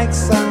easy like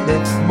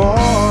Sunday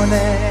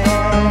morning.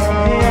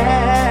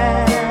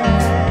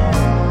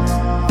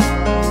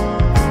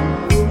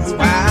 That's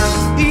why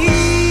I'm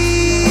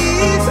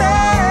easy.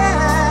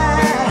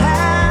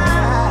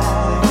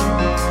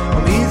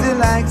 I'm easy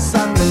like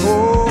Sunday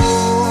morning.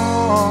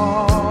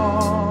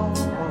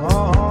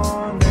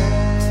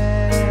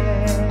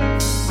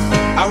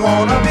 I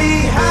wanna be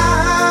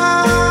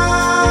high,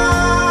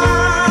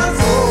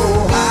 so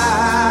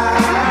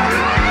high.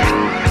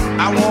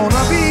 I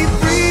wanna be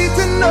free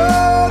to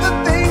know the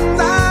things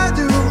I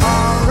do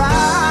are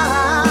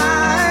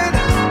right.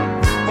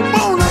 I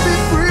wanna be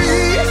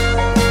free,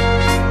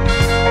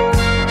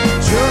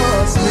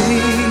 just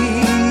me,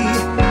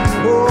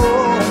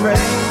 oh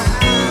man.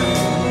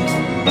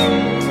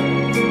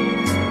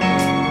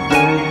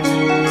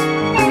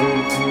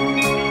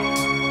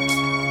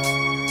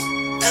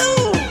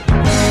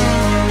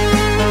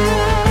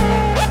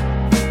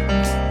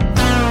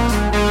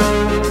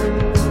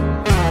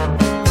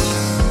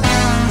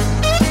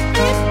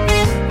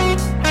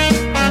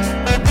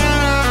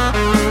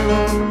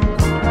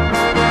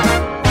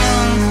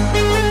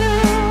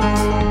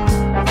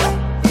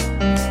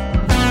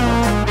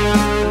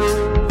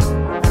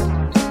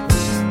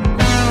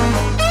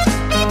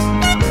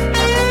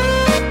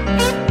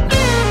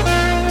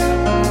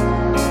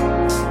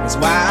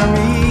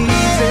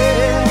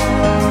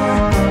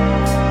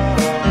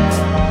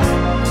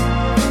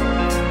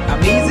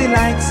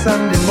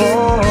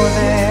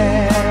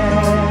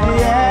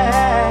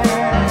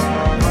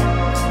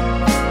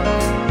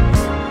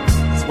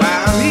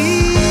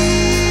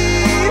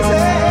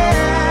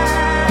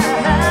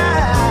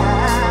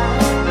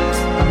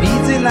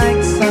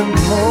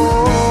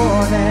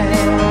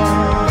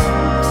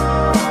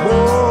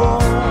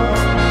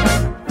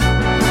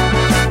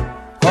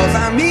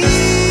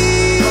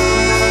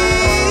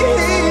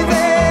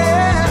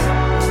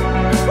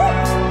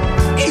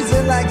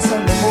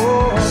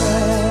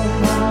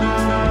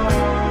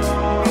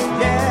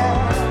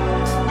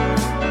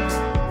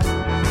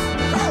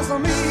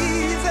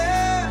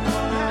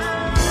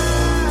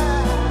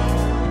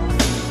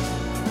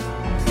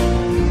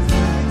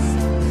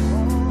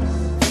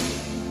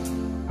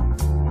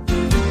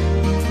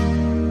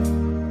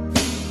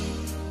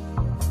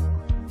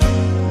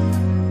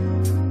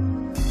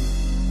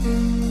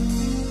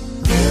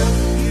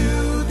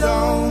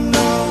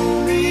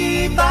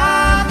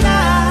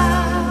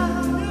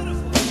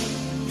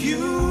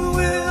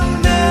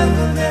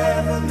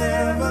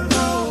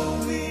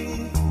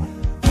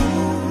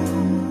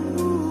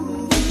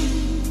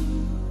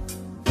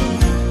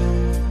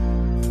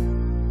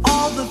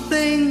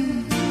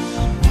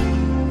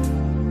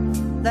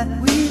 that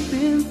we've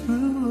been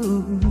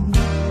through.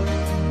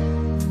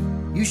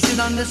 You should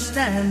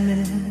understand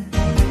me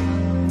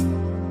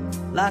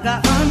like I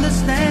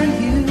understand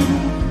you.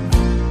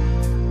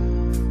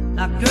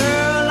 Now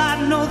girl, I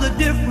know the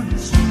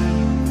difference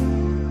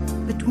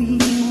between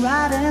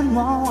right and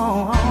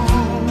wrong.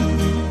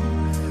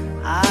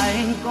 I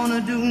ain't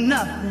gonna do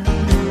nothing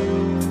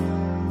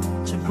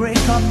to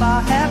break up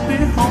our happy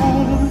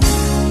home.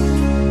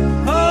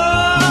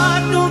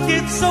 Oh, don't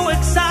get so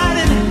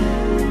excited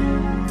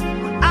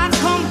when I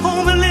come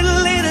home a little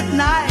late at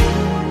night,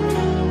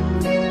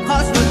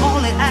 'cause we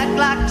only act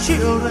like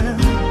children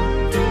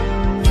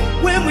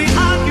when we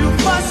argue,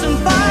 fuss and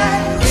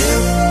fight.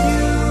 If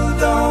you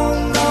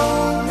don't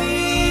know me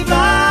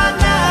by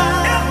now,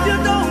 if you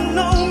don't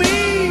know me,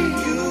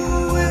 you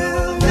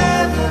will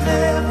never,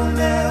 never,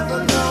 never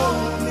know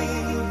me.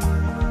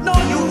 No,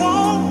 you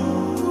won't.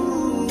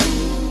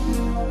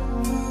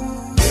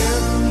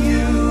 If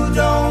you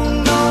don't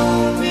know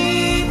me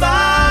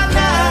by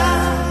now,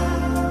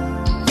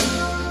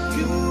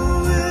 you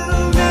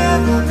will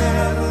never,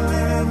 never,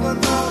 never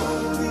know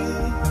me.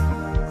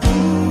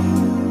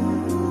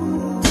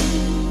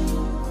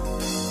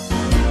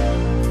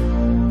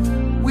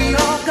 We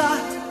all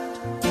got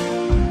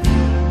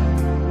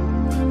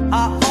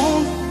our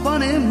own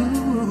funny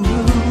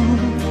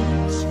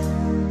moves.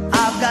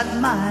 I've got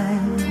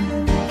mine.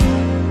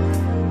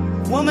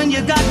 Woman,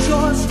 you got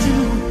yours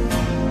too.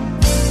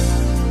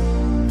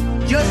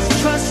 Just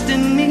trust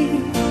in me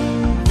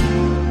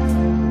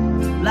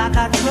like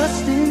I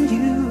trust in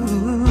you.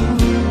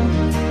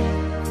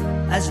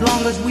 As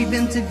long as we've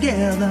been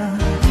together,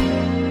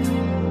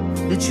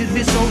 it should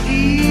be so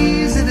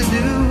easy to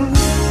do.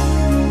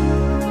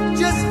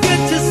 Just get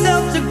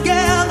yourself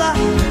together,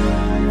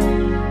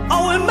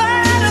 or we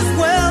might as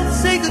well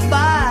say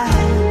goodbye.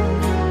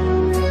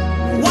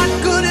 What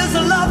good is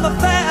a love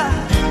affair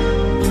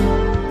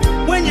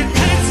when you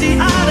can't see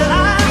eye to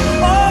eye?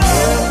 Oh,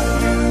 if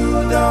you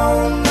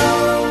don't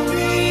know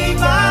me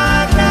by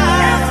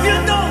now, if you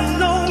don't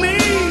know me,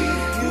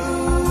 you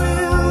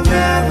will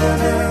never,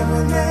 never,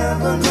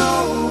 never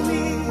know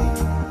me.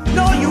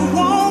 No, you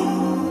won't.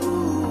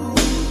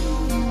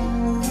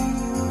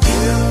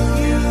 If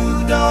you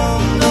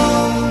don't know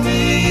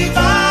me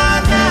by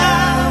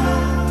now,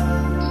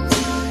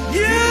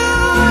 you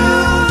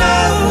will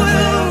never,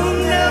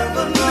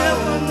 never,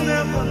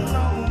 never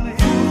know me.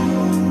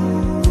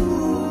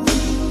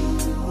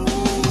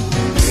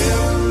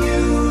 If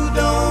you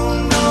don't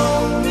know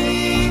me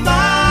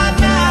by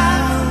now,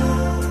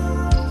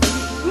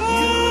 you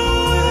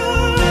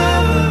will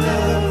never,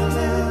 never,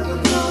 never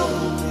know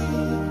me.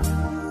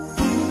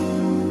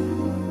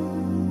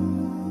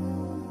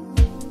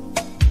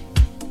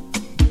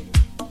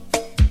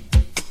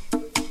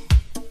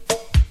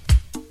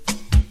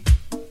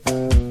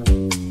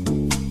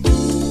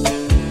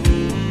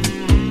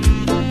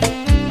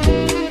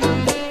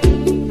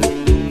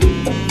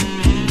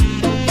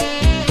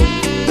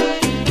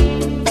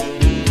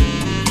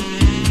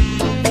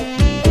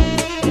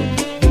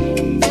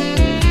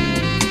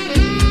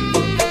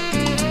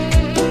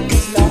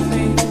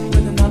 Laughing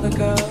with another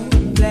girl,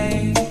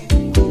 playing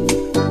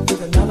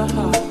with another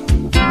heart,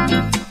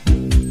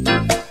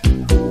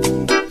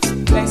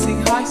 placing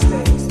high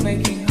stakes,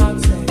 making hard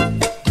safe.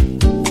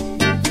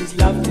 He's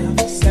loved in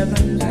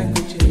 7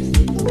 languages.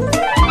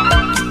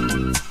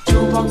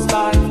 Jukebox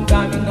life,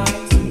 diamond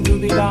nights and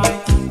ruby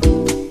lights,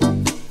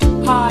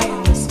 high in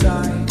the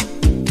sky.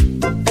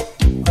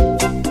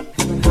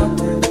 Heaven help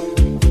him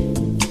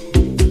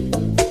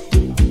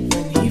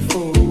when he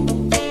falls.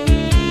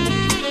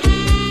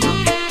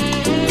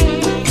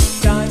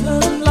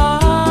 Diamond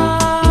light,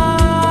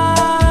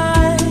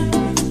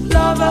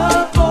 lover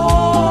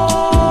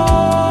boy.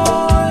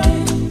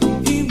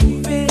 You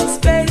move in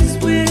space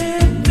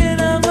with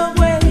minimum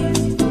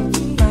waste,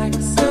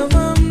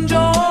 maximum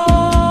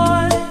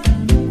joy.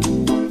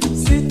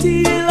 City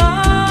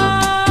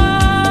lights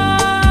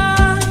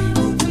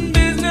and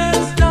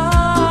business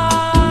nights.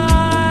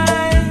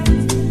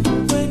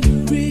 When you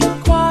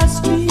require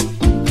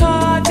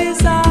streetcar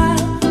desire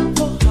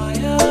for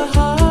higher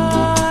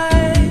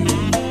heights.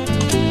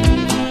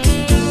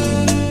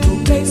 No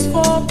place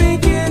for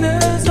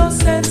beginners or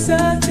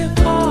sensitive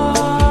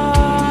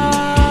hearts.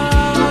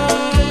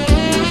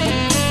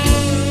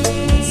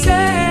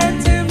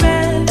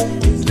 Sentiment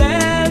is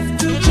left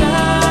to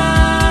chance.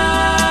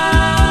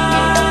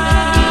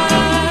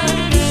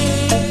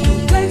 No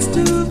place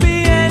to be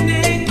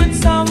ending, but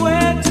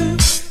somewhere to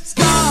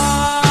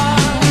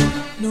start.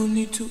 No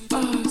need to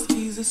ask,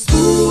 he's a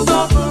smooth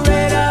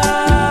operator.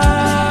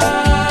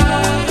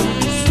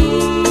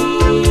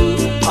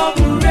 Smooth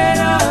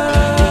operator.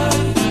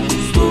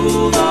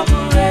 Smooth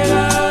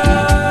operator.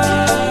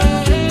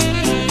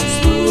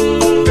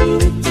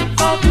 Smooth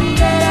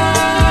operator.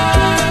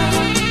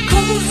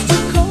 Coast to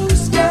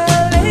coast,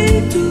 LA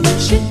to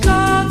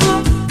Chicago,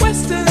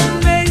 Western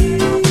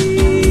Maine.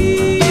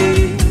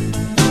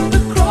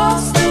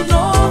 Across the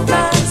north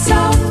and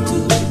south to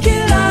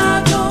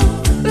Gilano,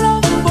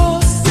 love for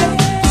sale.